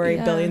category,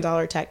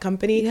 billion-dollar tech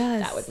company,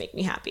 that would make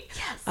me happy.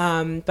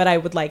 But I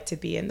would like to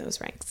be in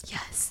those ranks.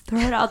 Yes.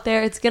 Throw it out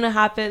there. It's going to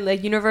happen.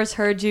 Like, universe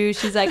heard you.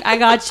 She's like, I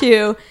got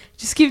you.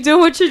 Just keep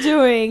doing what you're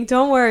doing.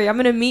 Don't worry. I'm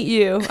going to meet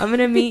you.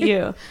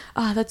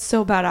 Oh, that's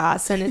so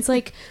badass. And it's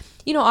like,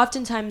 you know,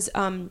 oftentimes,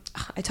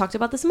 I talked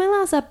about this in my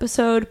last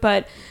episode,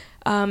 but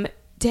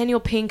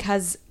Daniel Pink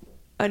has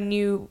a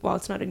new, well,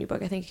 it's not a new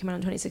book. I think it came out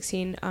in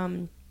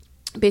 2016.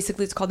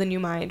 Basically, it's called The New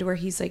Mind, where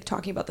he's like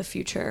talking about the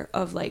future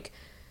of like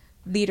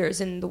leaders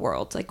in the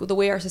world. Like the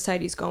way our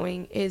society is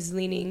going is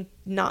leaning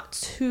not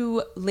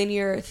to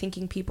linear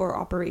thinking people or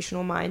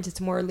operational minds. It's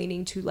more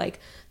leaning to like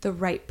the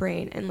right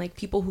brain and like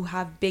people who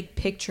have big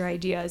picture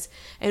ideas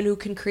and who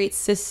can create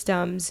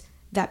systems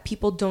that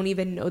people don't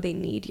even know they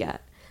need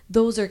yet.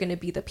 Those are going to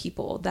be the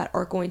people that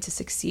are going to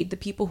succeed, the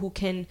people who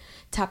can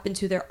tap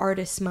into their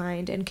artist's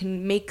mind and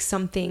can make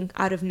something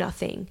out of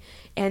nothing,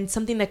 and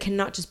something that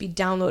cannot just be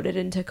downloaded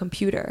into a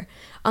computer.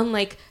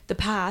 Unlike the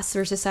past,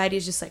 where society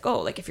is just like,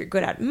 oh, like if you're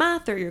good at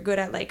math or you're good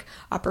at like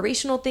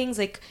operational things,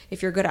 like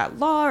if you're good at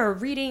law or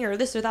reading or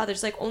this or that,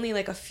 there's like only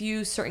like a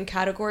few certain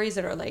categories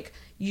that are like,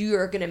 you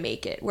are going to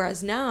make it.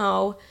 Whereas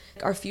now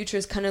our future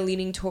is kind of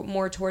leaning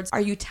more towards,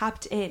 are you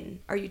tapped in?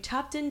 Are you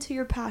tapped into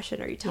your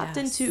passion? Are you tapped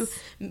into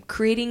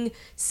creating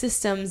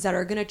systems that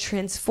are going to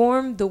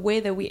transform the way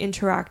that we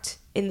interact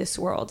in this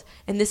world?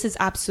 And this is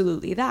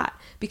absolutely that,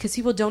 because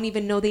people don't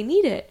even know they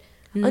need it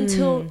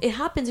until it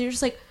happens. And you're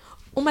just like,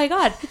 oh my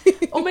God,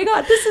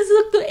 this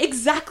is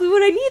exactly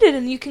what I needed.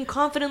 And you can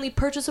confidently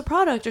purchase a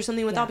product or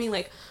something without being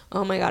like,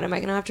 oh my God, am I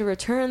going to have to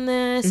return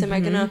this? Am I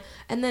going to,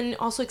 and then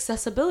also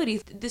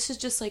accessibility. This is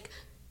just like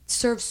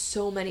serves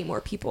so many more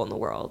people in the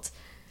world.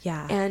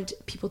 Yeah. And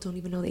people don't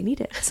even know they need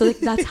it. So like,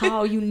 that's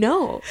how you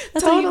know.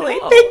 That's totally. How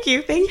you know.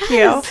 Thank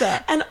you.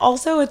 And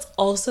also, it's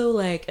also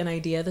like an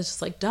idea that's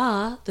just like,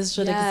 duh, this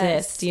should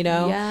exist, you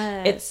know?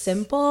 It's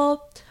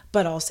simple,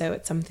 but also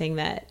it's something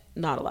that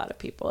not a lot of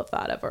people have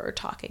thought of or are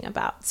talking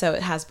about. So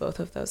it has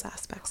both of those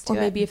aspects to it. Or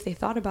maybe if they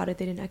thought about it,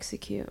 they didn't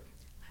execute.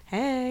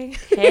 Hey,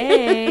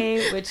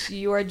 which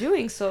you are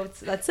doing. So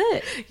that's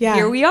it. Yeah.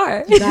 Here we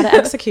are. You got to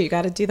execute. You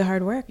got to do the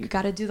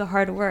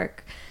hard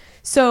work.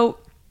 So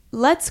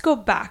let's go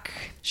back.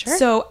 Sure.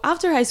 So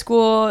after high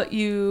school,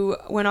 you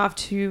went off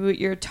to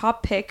your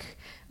top pick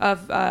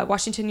of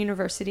Washington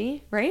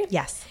University, right?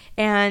 Yes.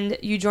 And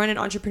you joined an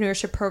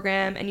entrepreneurship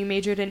program and you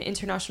majored in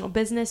international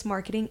business,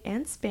 marketing,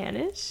 and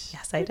Spanish.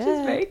 Yes, I did. Which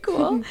is very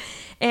cool.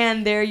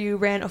 And there you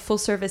ran a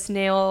full-service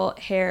nail,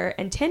 hair,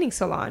 and tanning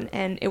salon.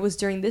 And it was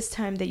during this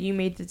time that you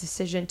made the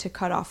decision to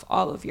cut off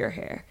all of your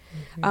hair.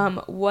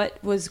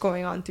 What was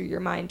going on through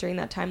your mind during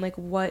that time? Like,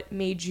 what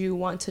made you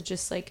want to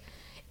just, like,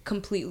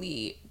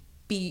 completely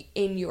be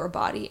in your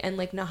body and,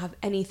 like, not have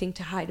anything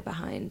to hide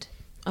behind?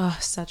 Oh,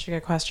 such a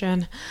good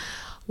question.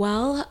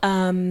 Well,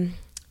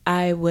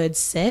 I would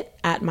sit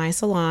at my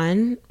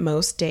salon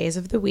most days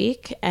of the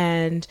week,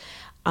 and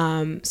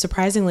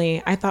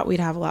surprisingly, I thought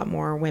we'd have a lot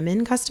more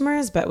women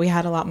customers, but we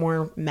had a lot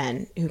more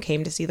men who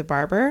came to see the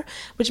barber,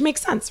 which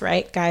makes sense,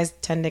 right? Guys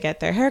tend to get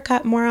their hair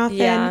cut more often.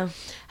 Yeah.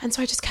 And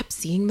so I just kept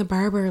seeing the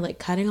barber like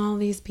cutting all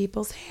these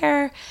people's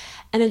hair,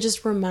 and it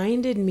just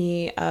reminded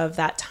me of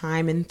that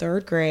time in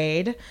third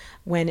grade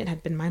when it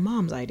had been my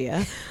mom's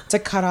idea to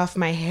cut off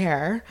my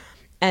hair,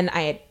 and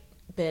I had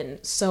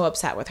been so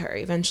upset with her.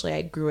 Eventually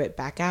I grew it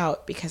back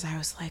out because I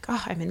was like,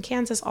 oh, I'm in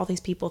Kansas. All these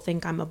people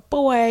think I'm a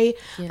boy.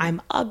 Yeah.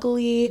 I'm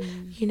ugly,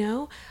 you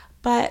know?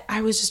 But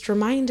I was just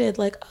reminded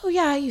like, oh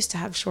yeah, I used to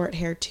have short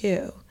hair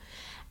too.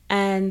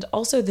 And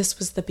also this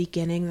was the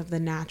beginning of the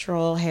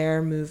natural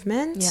hair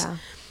movement. Yeah.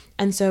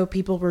 And so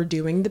people were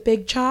doing the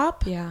big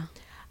chop. Yeah.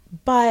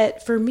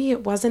 But for me,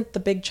 it wasn't the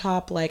big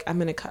chop like I'm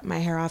going to cut my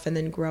hair off and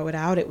then grow it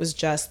out. It was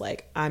just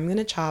like, I'm going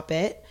to chop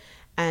it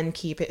and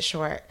keep it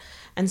short.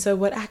 And so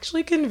what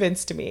actually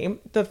convinced me,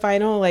 the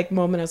final like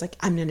moment I was like,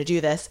 I'm going to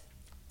do this,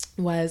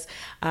 was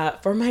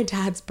for my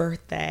dad's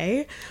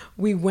birthday,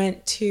 we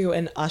went to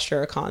an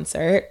Usher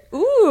concert.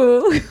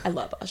 Ooh. I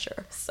love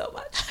Usher so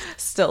much.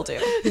 Still do.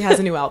 He has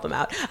a new album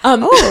out.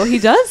 Oh, he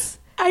does?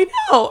 I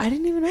know. I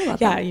didn't even know about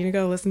that. Yeah, you can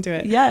go listen to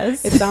it.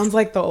 Yes. It sounds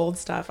like the old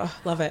stuff. Oh,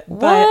 love it.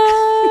 What?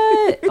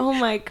 Oh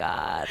my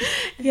God.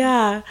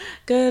 Yeah.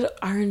 Good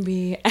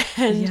R&B.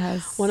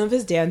 And one of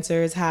his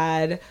dancers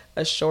had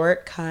a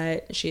short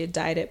cut. She had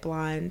dyed it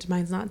blonde.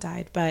 Mine's not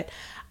dyed, but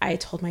I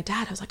told my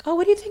dad, I was like, oh,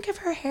 what do you think of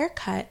her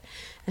haircut?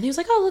 And he was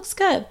like, oh, it looks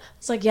good. I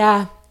was like,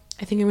 yeah,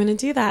 I think I'm going to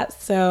do that.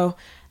 So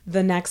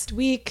the next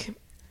week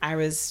I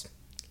was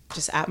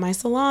just at my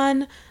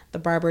salon. The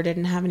barber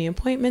didn't have any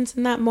appointments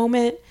in that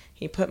moment.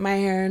 He put my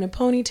hair in a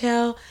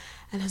ponytail,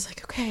 and I was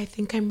like, okay, I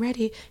think I'm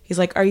ready. He's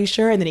like, are you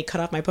sure? And then he cut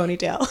off my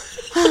ponytail.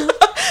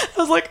 I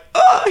was like,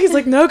 oh, he's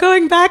like, no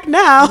going back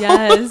now.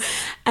 Yes.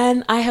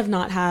 And I have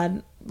not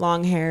had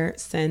long hair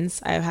since.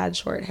 I've had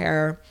short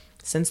hair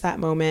since that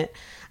moment.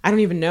 I don't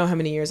even know how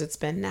many years it's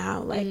been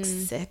now, like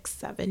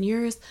 6-7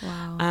 years.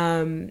 Wow.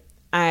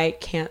 I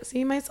can't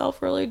see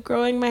myself really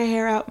growing my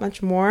hair out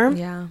much more.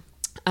 Yeah.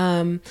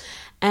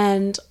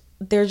 And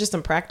there are just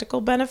some practical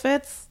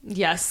benefits.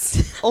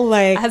 Yes.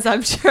 Like, as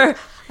I'm sure.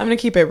 I'm going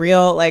to keep it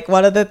real. Like,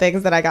 one of the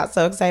things that I got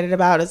so excited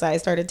about is I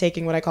started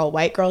taking what I call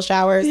white girl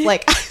showers.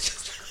 Like, I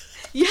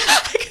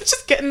could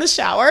just get in the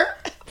shower.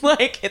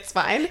 Like, it's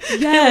fine.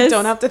 Yes. I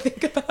don't have to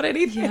think about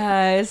anything.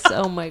 Yes.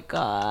 Oh my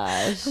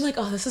gosh. I'm like,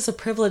 oh, this is a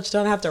privilege.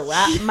 Don't have to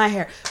wrap my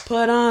hair.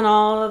 Put on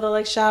all of the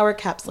like shower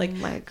caps. Like, oh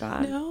my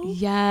God. no.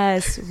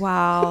 Yes.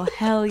 Wow.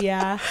 Hell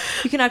yeah.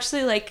 You can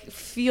actually like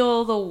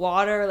feel the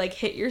water like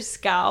hit your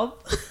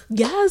scalp.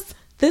 Yes.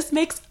 This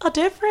makes a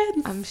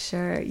difference. I'm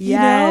sure. You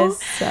know?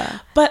 Yes.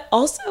 But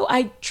also,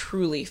 I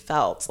truly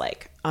felt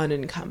like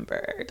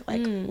unencumbered,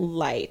 like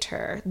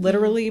lighter,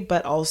 literally,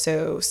 but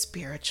also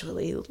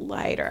spiritually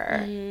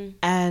lighter.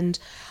 And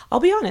I'll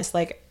be honest,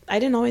 like, I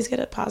didn't always get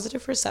a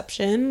positive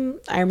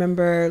reception. I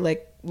remember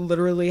like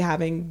literally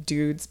having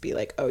dudes be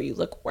like, oh, you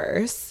look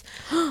worse.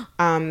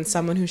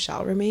 Someone who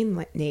shall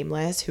remain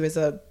nameless, who is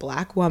a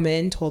Black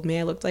woman, told me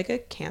I looked like a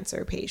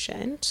cancer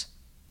patient.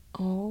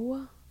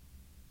 Oh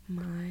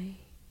my.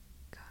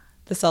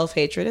 The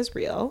self-hatred is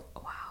real.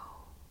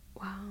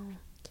 Wow.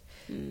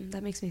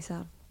 That makes me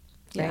sad.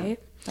 Right? Yeah,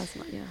 that's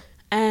not, yeah.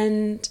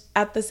 And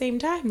at the same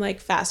time, like,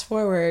 fast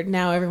forward,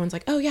 now everyone's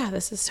like, oh yeah,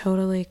 this is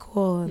totally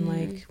cool and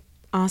like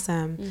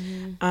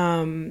awesome.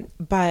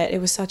 But it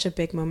was such a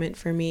big moment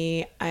for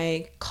me.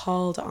 I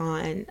called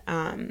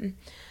on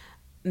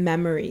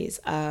memories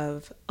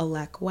of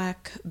Alek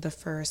Weck, the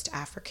first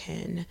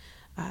African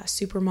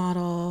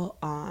supermodel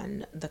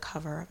on the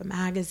cover of a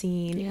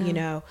magazine, you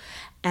know,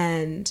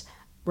 and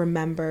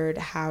remembered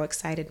how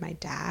excited my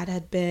dad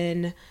had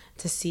been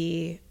to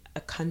see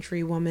a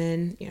country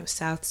woman, you know,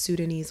 South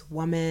Sudanese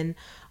woman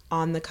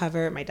on the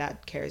cover. My dad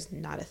cares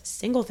not a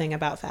single thing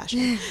about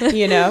fashion,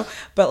 you know,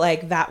 but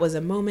like that was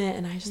a moment.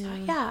 And I just thought,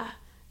 yeah,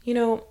 you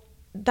know,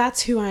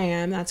 that's who I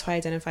am. That's who I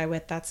identify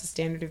with. That's the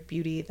standard of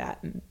beauty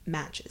that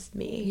matches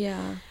me.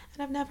 Yeah.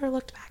 And I've never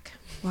looked back.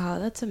 Wow,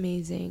 that's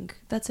amazing.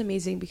 That's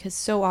amazing because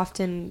so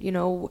often, you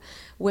know,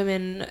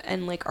 women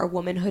and like our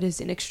womanhood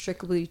is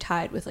inextricably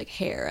tied with like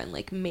hair and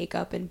like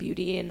makeup and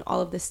beauty and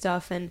all of this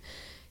stuff. And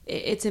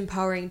it's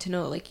empowering to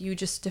know like you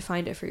just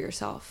defined it for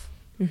yourself.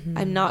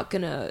 I'm not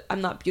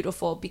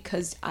beautiful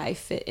because I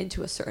fit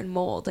into a certain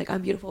mold. Like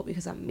I'm beautiful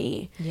because I'm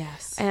me.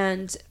 Yes.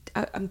 And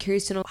I'm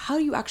curious to know how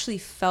you actually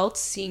felt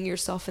seeing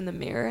yourself in the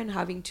mirror and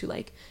having to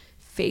like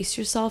face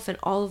yourself and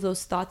all of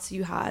those thoughts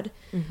you had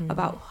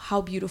about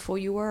how beautiful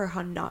you were or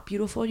how not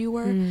beautiful you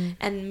were,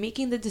 and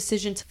making the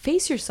decision to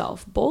face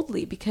yourself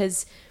boldly,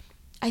 because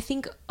I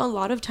think a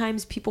lot of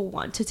times people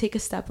want to take a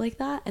step like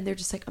that and they're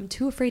just like, I'm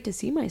too afraid to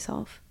see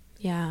myself.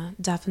 Yeah,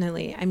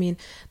 definitely. I mean,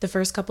 the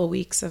first couple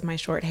weeks of my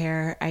short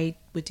hair, I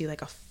would do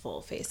like a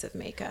full face of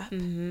makeup.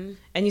 And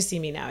you see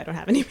me now, I don't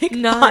have any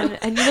makeup on.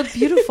 And you look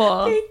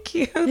beautiful. Thank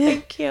you.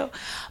 Thank you.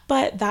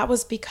 But that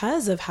was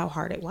because of how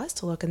hard it was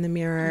to look in the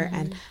mirror.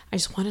 And I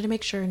just wanted to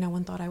make sure no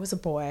one thought I was a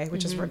boy,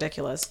 which is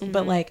ridiculous.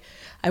 But like,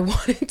 I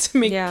wanted to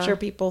make sure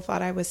people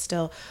thought I was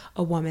still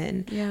a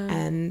woman.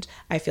 And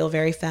I feel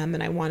very femme,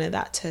 and I wanted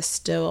that to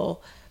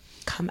still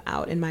come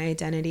out in my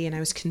identity, and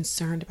I was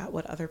concerned about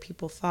what other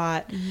people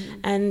thought.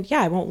 And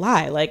yeah, I won't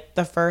lie, like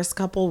the first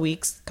couple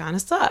weeks kind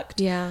of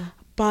sucked.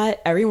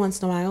 But every once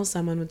in a while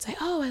someone would say,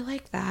 oh, I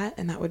like that,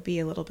 and that would be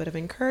a little bit of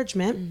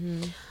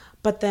encouragement.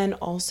 But then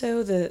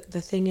also the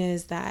thing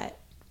is that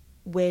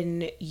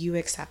when you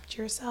accept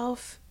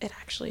yourself, it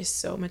actually is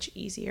so much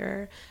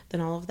easier than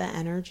all of the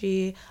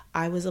energy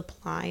I was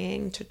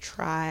applying to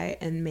try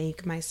and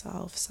make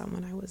myself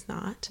someone I was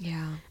not.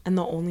 And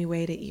the only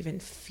way to even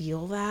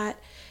feel that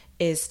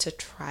is to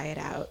try it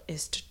out,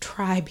 is to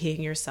try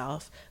being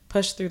yourself,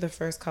 push through the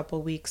first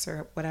couple weeks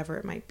or whatever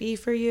it might be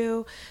for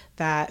you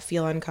that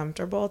feel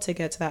uncomfortable, to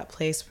get to that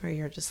place where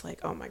you're just like,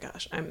 oh my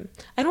gosh,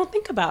 I don't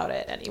think about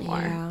it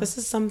anymore. This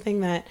is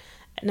something that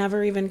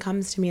never even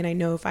comes to me. And I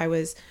know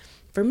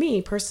for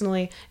me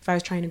personally, if I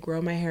was trying to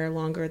grow my hair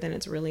longer than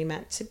it's really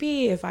meant to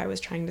be, if I was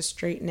trying to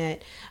straighten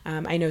it,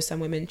 I know some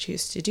women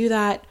choose to do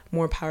that.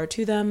 More power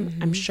to them.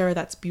 I'm sure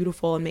that's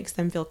beautiful and makes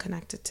them feel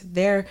connected to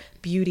their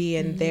beauty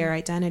and their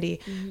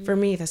identity. For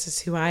me, this is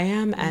who I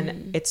am,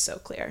 and it's so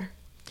clear.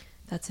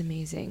 That's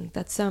amazing.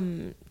 That's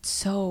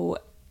so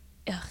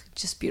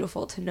just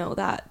beautiful to know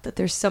that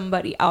there's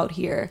somebody out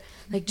here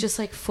like just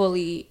like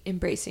fully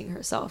embracing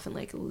herself and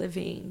like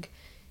living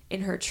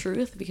in her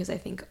truth, because I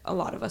think a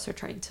lot of us are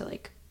trying to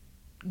like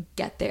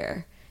get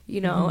there, you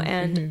know,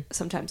 and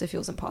sometimes it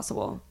feels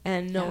impossible.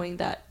 And knowing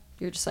that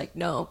you're just like,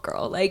 no,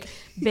 girl, like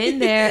been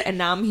there and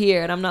now I'm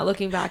here and I'm not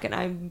looking back, and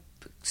I'm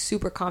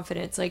super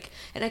confident. It's like,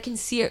 and I can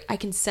see it, I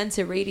can sense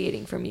it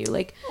radiating from you.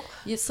 Like,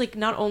 it's like,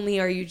 not only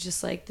are you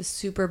just like the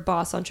super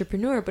boss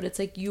entrepreneur, but it's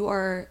like you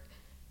are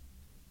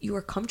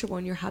comfortable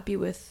and you're happy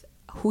with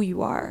who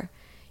you are,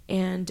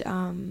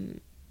 and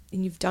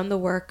you've done the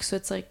work. So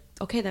it's like,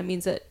 okay, that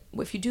means that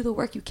if you do the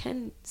work, you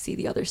can see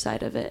the other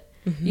side of it,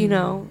 you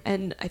know?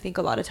 And I think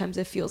a lot of times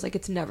it feels like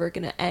it's never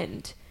going to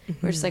end.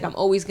 We're just like, I'm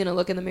always going to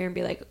look in the mirror and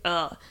be like,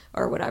 ugh,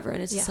 or whatever.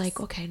 And it's Yes. just like,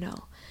 okay, no,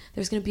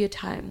 there's going to be a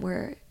time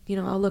where, you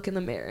know, I'll look in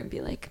the mirror and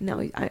be like, no,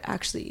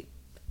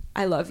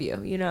 I love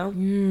you, you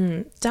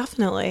know?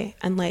 Definitely.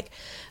 And like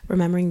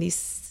remembering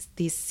these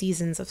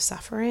seasons of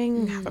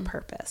suffering have a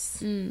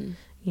purpose.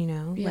 You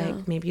know, Yeah.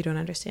 like maybe you don't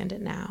understand it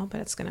now,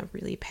 but it's going to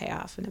really pay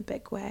off in a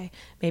big way.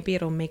 Maybe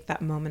it'll make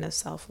that moment of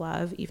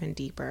self-love even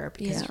deeper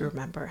because you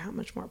remember how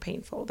much more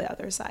painful the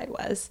other side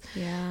was.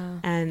 Yeah.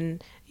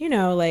 And, you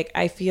know, like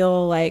I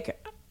feel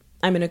like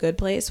I'm in a good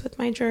place with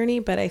my journey,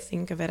 but I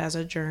think of it as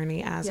a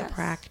journey, as a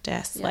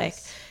practice. Yes. Like,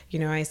 you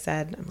know, I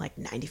said I'm like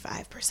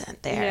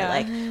 95% there. Yeah.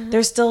 Like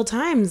there's still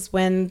times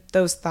when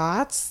those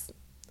thoughts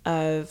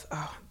of,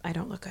 oh, I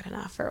don't look good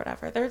enough or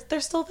whatever,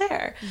 they're still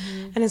there.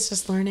 And it's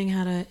just learning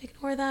how to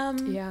ignore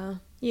them. Yeah.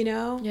 You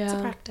know, it's Yeah.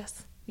 a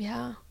practice.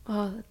 Yeah.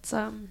 Oh, it's,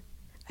 I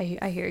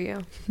hear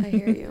you. I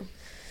hear you.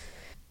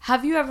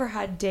 Have you ever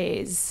had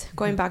days,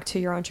 going back to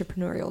your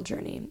entrepreneurial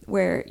journey,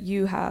 where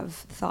you have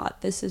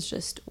thought this is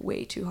just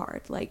way too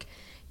hard? Like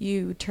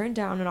you turned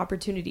down an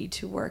opportunity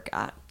to work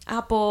at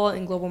Apple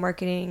and global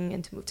marketing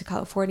and to move to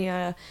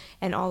California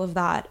and all of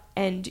that.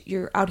 And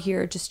you're out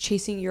here just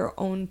chasing your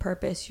own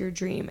purpose, your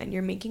dream, and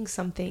you're making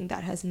something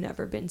that has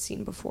never been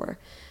seen before.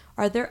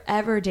 Are there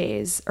ever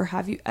days, or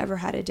have you ever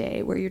had a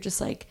day where you're just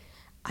like,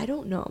 I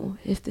don't know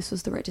if this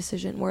was the right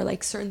decision, where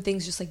like certain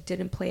things just like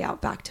didn't play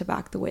out back to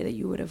back the way that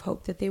you would have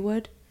hoped that they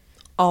would?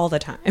 All the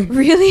time.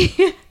 Really?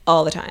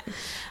 All the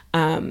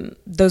time.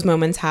 Those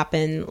moments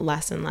happen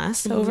less and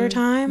less over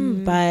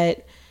time,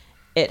 but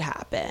it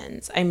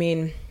happens. I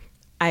mean,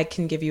 I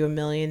can give you a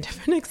million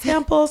different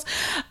examples.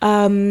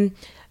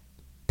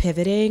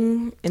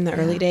 Pivoting in the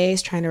early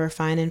days, trying to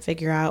refine and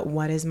figure out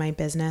what is my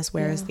business,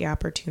 where is the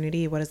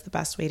opportunity, what is the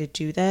best way to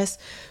do this,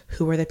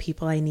 who are the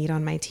people I need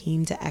on my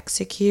team to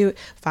execute,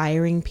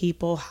 firing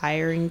people,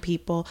 hiring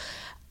people.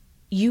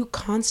 You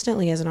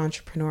constantly as an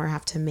entrepreneur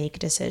have to make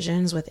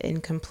decisions with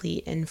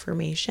incomplete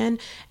information.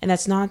 And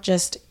that's not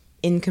just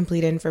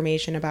incomplete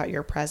information about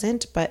your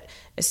present, but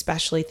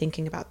especially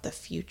thinking about the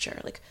future.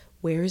 Like,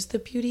 where is the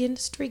beauty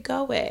industry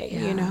going?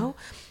 You know,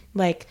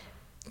 like,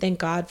 thank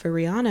God for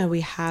Rihanna,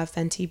 we have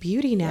Fenty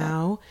Beauty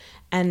now.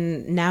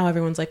 And now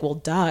everyone's like, well,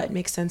 duh, it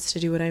makes sense to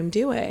do what I'm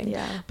doing.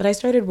 Yeah. But I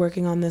started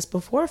working on this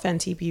before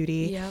Fenty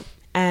Beauty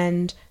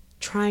and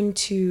trying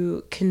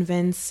to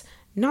convince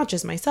not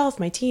just myself,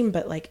 my team,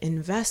 but like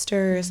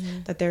investors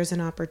that there's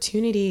an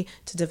opportunity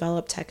to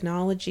develop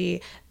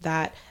technology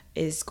that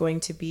is going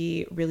to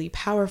be really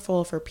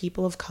powerful for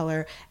people of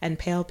color and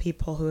pale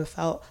people who have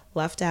felt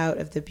left out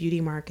of the beauty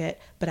market,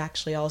 but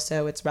actually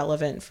also it's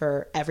relevant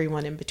for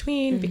everyone in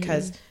between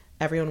because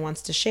everyone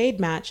wants to shade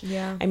match.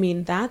 Yeah. I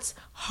mean, that's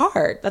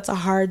hard. That's a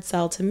hard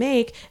sell to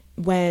make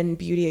when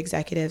beauty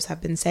executives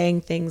have been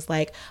saying things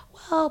like,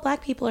 well,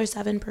 Black people are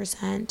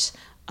 7%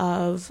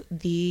 of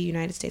the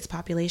United States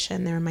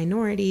population. They're a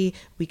minority.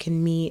 We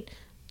can meet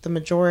the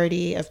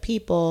majority of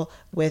people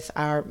with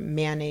our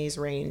mayonnaise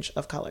range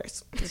of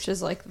colors. Which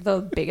is like the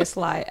biggest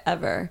lie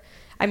ever.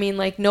 I mean,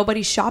 like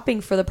nobody's shopping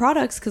for the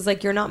products because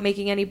like you're not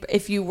making any.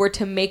 If you were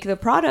to make the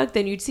product,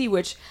 then you'd see,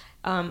 which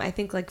I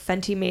think like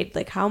Fenty made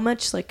like how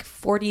much, like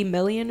 40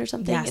 million or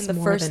something Yes, in the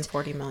more first than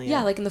 40 million.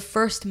 Yeah, like in the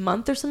first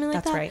month or something like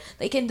That's that. right.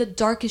 Like in the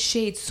darkest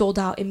shades sold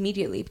out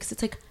immediately because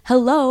it's like,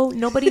 hello,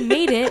 nobody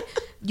made it.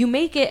 You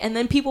make it and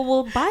then people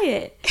will buy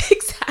it.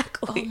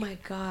 Exactly. Oh my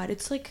God,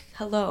 it's like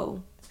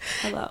hello.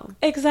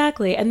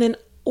 Exactly. And then,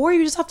 or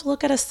you just have to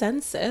look at a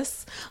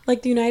census.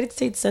 Like the United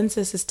States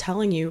Census is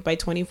telling you by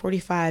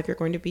 2045, you're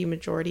going to be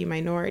majority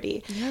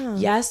minority. Yeah.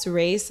 Yes,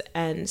 race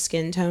and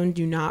skin tone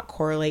do not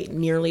correlate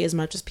nearly as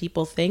much as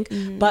people think.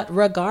 But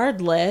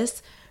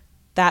regardless,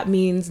 that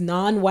means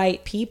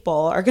non-white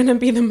people are going to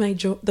be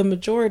the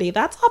majority.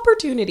 That's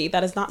opportunity.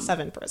 That is not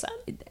 7%.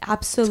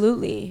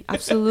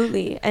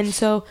 Absolutely. And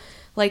so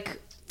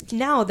like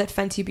now that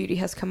Fenty Beauty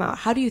has come out,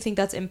 how do you think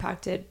that's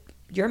impacted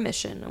your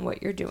mission and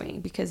what you're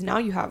doing? Because now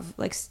you have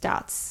like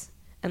stats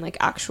and like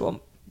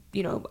actual,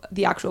 you know,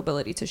 the actual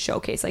ability to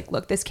showcase like,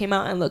 look, this came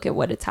out and look at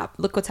what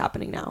look what's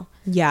happening now.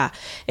 Yeah,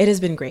 it has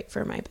been great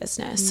for my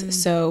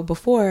business. So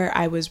before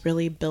I was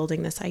really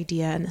building this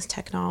idea and this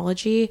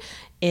technology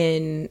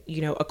in,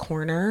 you know, a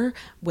corner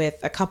with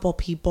a couple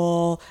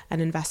people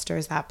and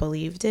investors that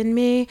believed in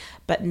me.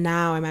 But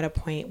now I'm at a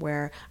point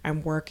where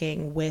I'm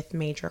working with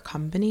major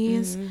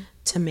companies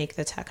to make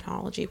the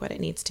technology what it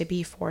needs to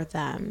be for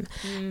them.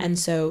 And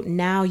so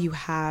now you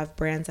have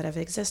brands that have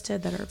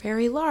existed that are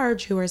very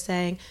large who are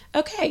saying,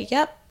 okay,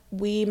 yep,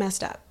 we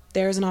messed up.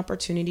 There's an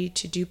opportunity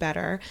to do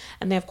better.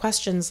 And they have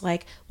questions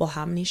like, well,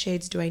 how many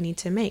shades do I need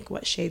to make?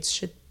 What shades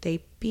should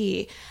they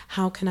be?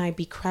 How can I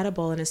be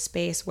credible in a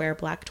space where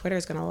Black Twitter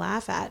is going to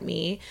laugh at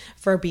me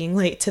for being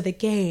late to the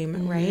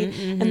game, right?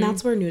 And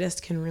that's where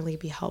Nudist can really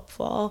be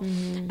helpful.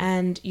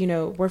 And, you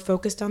know, we're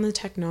focused on the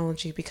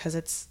technology because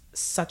it's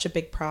such a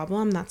big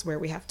problem. That's where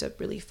we have to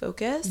really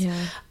focus.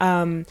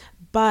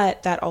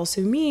 But that also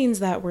means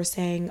that we're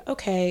saying,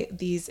 okay,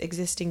 these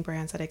existing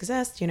brands that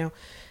exist, you know,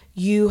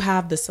 you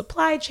have the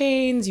supply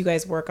chains, you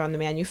guys work on the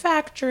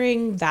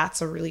manufacturing.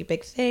 That's a really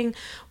big thing.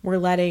 We're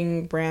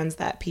letting brands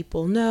that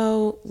people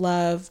know,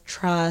 love,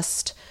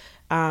 trust,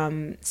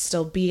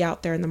 still be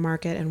out there in the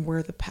market, and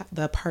we're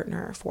the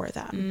partner for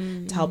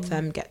them to help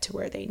them get to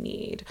where they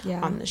need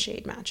on the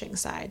shade matching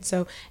side.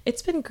 So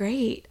it's been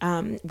great.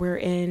 We're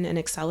in an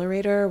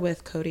accelerator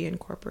with Coty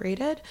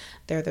Incorporated.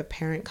 They're the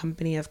parent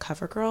company of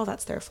CoverGirl.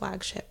 That's their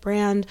flagship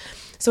brand.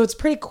 So it's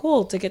pretty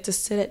cool to get to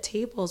sit at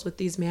tables with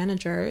these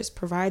managers,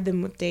 provide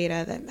them with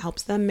data that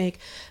helps them make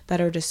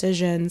better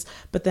decisions.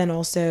 But then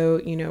also,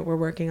 you know, we're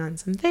working on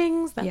some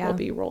things that we'll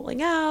be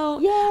rolling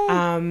out.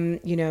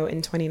 You know,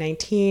 in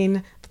 2019.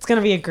 It's going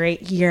to be a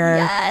great year.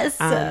 Yes.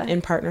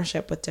 In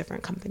partnership with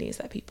different companies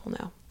that people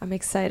know. I'm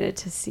excited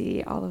to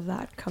see all of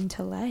that come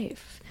to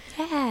life.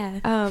 Yeah.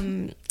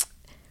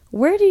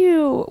 Where do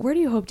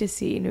you hope to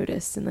see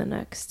Nudist in the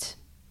next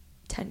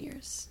 10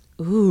 years?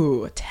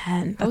 Ooh,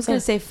 10. I was going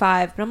to say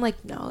 5, but I'm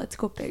like, no, let's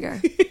go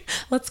bigger.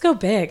 Let's go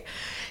big.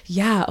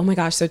 Yeah. Oh my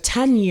gosh. So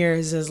 10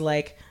 years is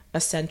like a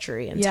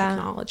century in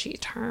technology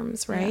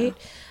terms, right?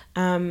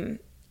 Yeah.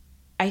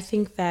 I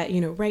think that,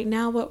 you know, right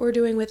now what we're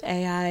doing with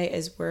AI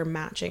is we're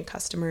matching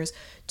customers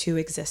to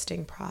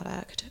existing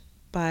product.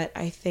 But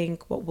I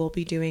think what we'll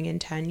be doing in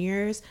 10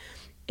 years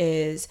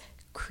is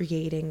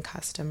creating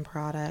custom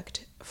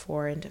product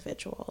for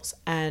individuals.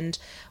 And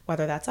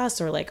whether that's us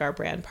or like our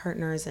brand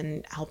partners,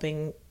 and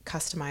helping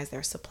customize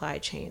their supply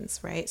chains,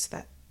 right? So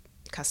that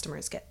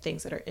customers get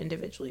things that are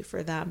individually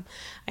for them.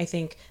 I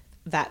think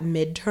that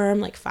midterm,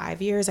 like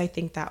 5 years, I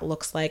think that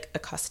looks like a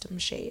custom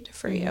shade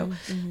for you.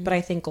 But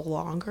I think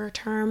longer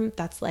term,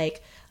 that's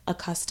like a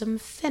custom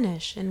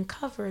finish and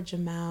coverage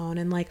amount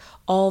and like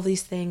all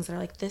these things that are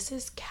like, this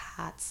is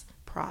Kat's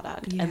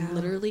product and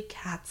literally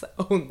Kat's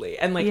only,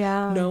 and like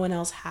no one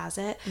else has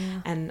it.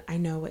 And I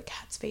know what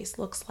Kat's face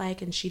looks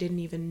like, and she didn't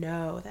even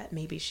know that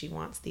maybe she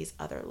wants these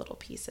other little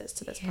pieces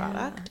to this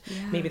product.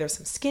 Maybe there's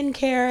some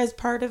skincare as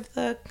part of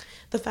the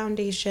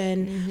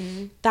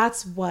foundation.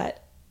 That's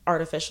what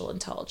artificial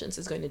intelligence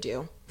is going to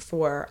do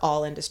for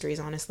all industries,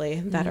 honestly,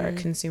 that are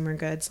consumer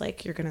goods.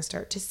 Like, you're going to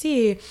start to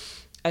see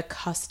a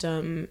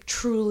custom,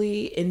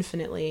 truly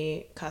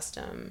infinitely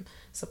custom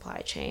supply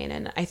chain.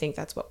 And I think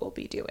that's what we'll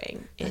be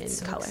doing in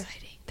color.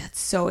 Exciting. That's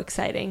so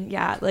exciting.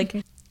 Yeah. Like,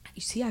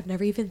 you see, I've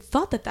never even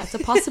thought that that's a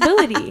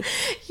possibility.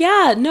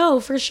 Yeah, no,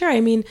 for sure.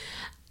 I mean,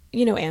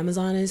 you know,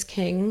 Amazon is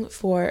king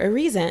for a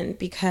reason,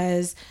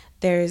 because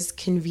there's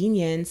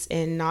convenience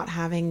in not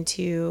having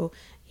to,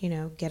 you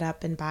know, get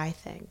up and buy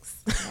things,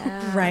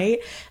 right?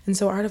 And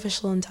so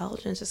artificial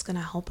intelligence is going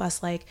to help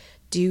us like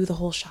do the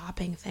whole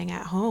shopping thing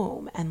at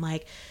home. And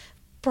like,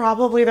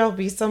 probably there'll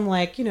be some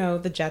like, you know,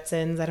 the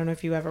Jetsons. I don't know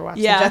if you ever watched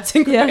the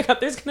Jetsons growing up.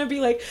 There's going to be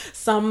like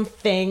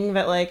something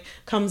that like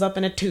comes up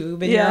in a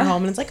tube in your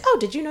home, and it's like, oh,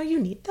 did you know you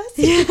need this?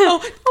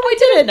 Oh, I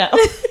didn't know.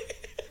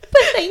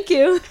 But thank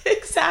you.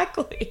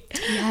 Exactly.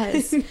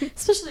 Yes.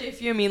 Especially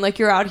if you mean like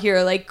you're out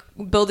here like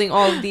building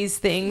all of these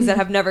things that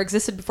have never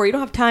existed before. You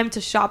don't have time to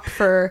shop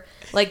for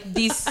like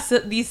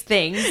these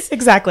things.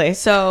 Exactly.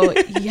 So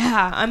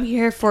yeah, I'm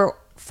here for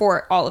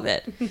all of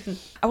it.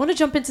 I want to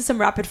jump into some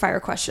rapid fire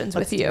questions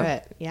with you. Do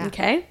it. Yeah.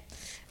 Okay.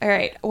 All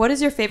right. What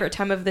is your favorite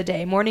time of the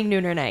day? Morning,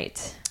 noon, or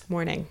night?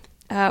 Morning.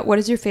 What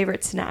is your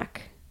favorite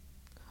snack?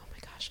 Oh my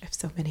gosh, I have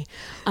so many.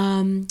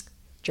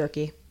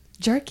 Jerky.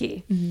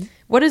 Jerky.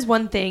 What is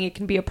one thing, it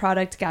can be a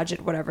product,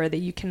 gadget, whatever, that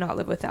you cannot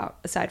live without,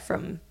 aside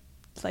from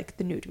like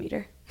the nude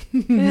meter?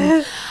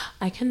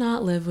 I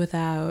cannot live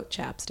without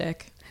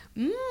chapstick.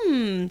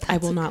 I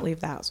will not leave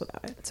the house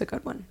without it. It's a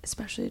good one,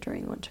 especially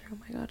during winter. Oh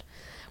my God.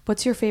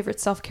 What's your favorite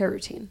self-care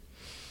routine?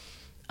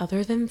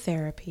 Other than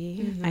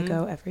therapy, I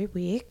go every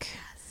week.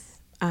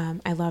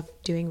 I love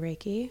doing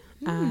Reiki.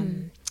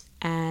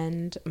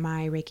 And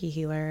my Reiki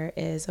healer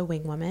is a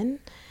wing woman.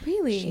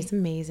 Really? She's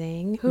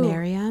amazing. Who?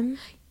 Miriam.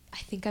 I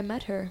think I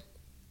met her.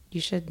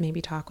 You should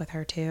maybe talk with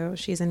her too.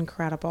 She's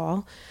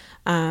incredible.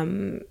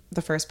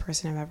 The first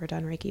person I've ever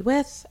done Reiki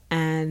with,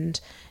 and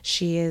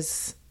she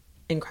is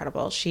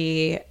incredible.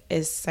 She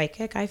is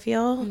psychic, I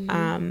feel.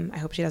 I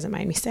hope she doesn't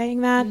mind me saying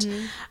that.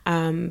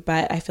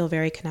 But I feel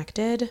very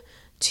connected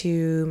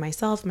to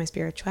myself, my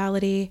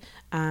spirituality,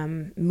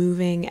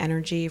 moving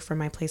energy from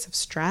my place of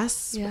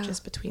stress, which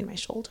is between my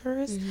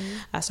shoulders.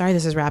 Sorry,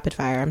 this is rapid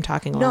fire. I'm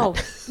talking a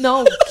lot.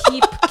 No,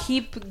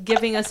 keep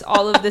giving us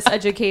all of this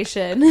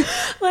education.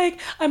 Like,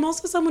 I'm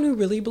also someone who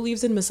really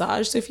believes in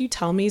massage. So if you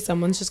tell me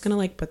someone's just going to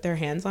like put their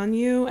hands on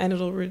you and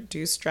it'll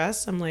reduce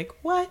stress, I'm like,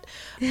 what?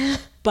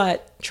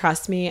 But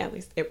trust me, at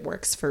least it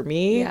works for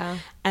me. Yeah.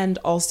 And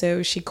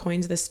also she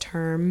coins this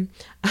term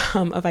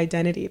of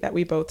identity that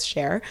we both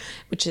share,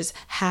 which is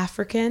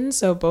Hafrican.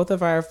 So both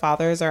of our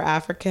fathers are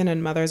African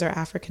and mothers are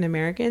African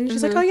American.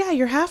 She's like, oh yeah,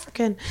 you're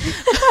Hafrican,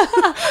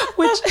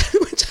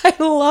 which I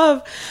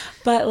love.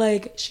 But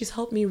like, she's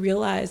helped me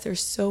realize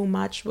there's so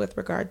much with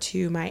regard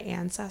to my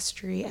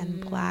ancestry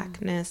and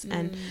blackness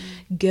and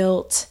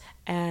guilt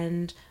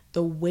and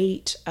the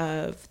weight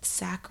of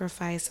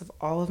sacrifice of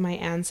all of my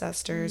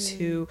ancestors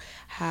who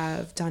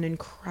have done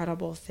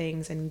incredible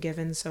things and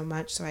given so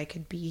much so I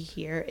could be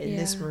here in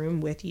this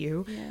room with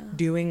you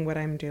doing what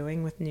I'm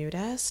doing with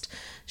Nudist.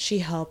 She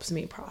helps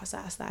me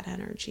process that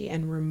energy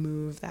and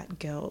remove that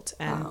guilt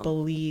and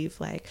believe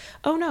like,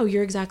 oh no,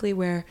 you're exactly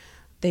where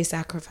they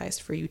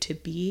sacrificed for you to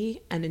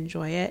be, and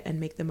enjoy it and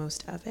make the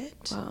most of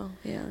it. Wow,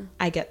 yeah.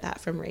 I get that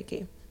from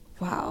Reiki.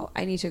 Wow,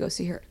 I need to go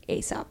see her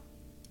ASAP.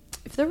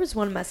 If there was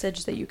one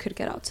message that you could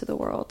get out to the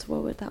world,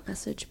 what would that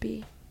message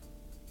be?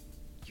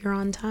 You're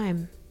on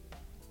time.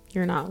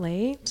 You're not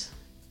late.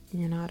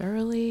 You're not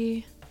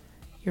early.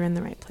 You're in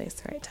the right place,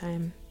 the right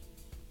time.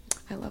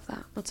 I love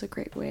that. That's a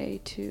great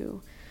way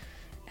to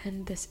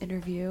end this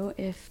interview.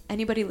 If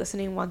anybody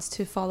listening wants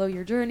to follow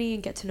your journey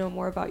and get to know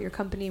more about your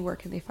company, where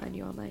can they find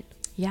you online?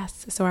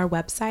 Yes. So our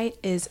website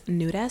is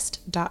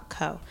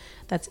nudest.co.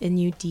 That's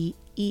NUDEST.co.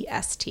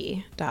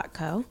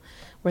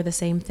 We're the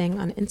same thing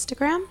on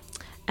Instagram.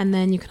 And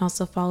then you can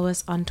also follow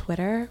us on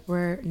Twitter.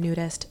 We're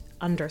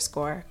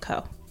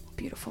nudist_co.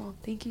 Beautiful.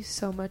 Thank you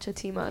so much,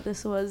 Atima.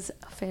 This was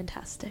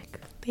fantastic.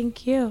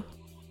 Thank you.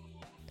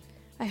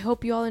 I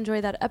hope you all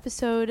enjoyed that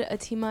episode.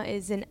 Atima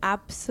is an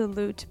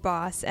absolute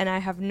boss, and I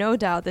have no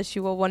doubt that she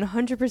will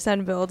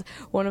 100% build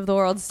one of the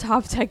world's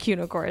top tech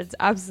unicorns.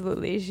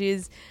 Absolutely.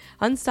 She's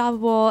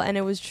unstoppable, and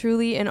it was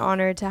truly an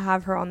honor to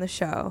have her on the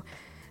show.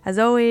 As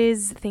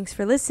always, thanks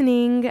for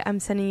listening.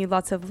 I'm sending you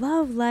lots of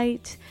love,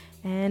 light,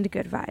 and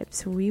good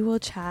vibes. We will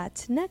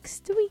chat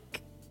next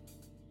week.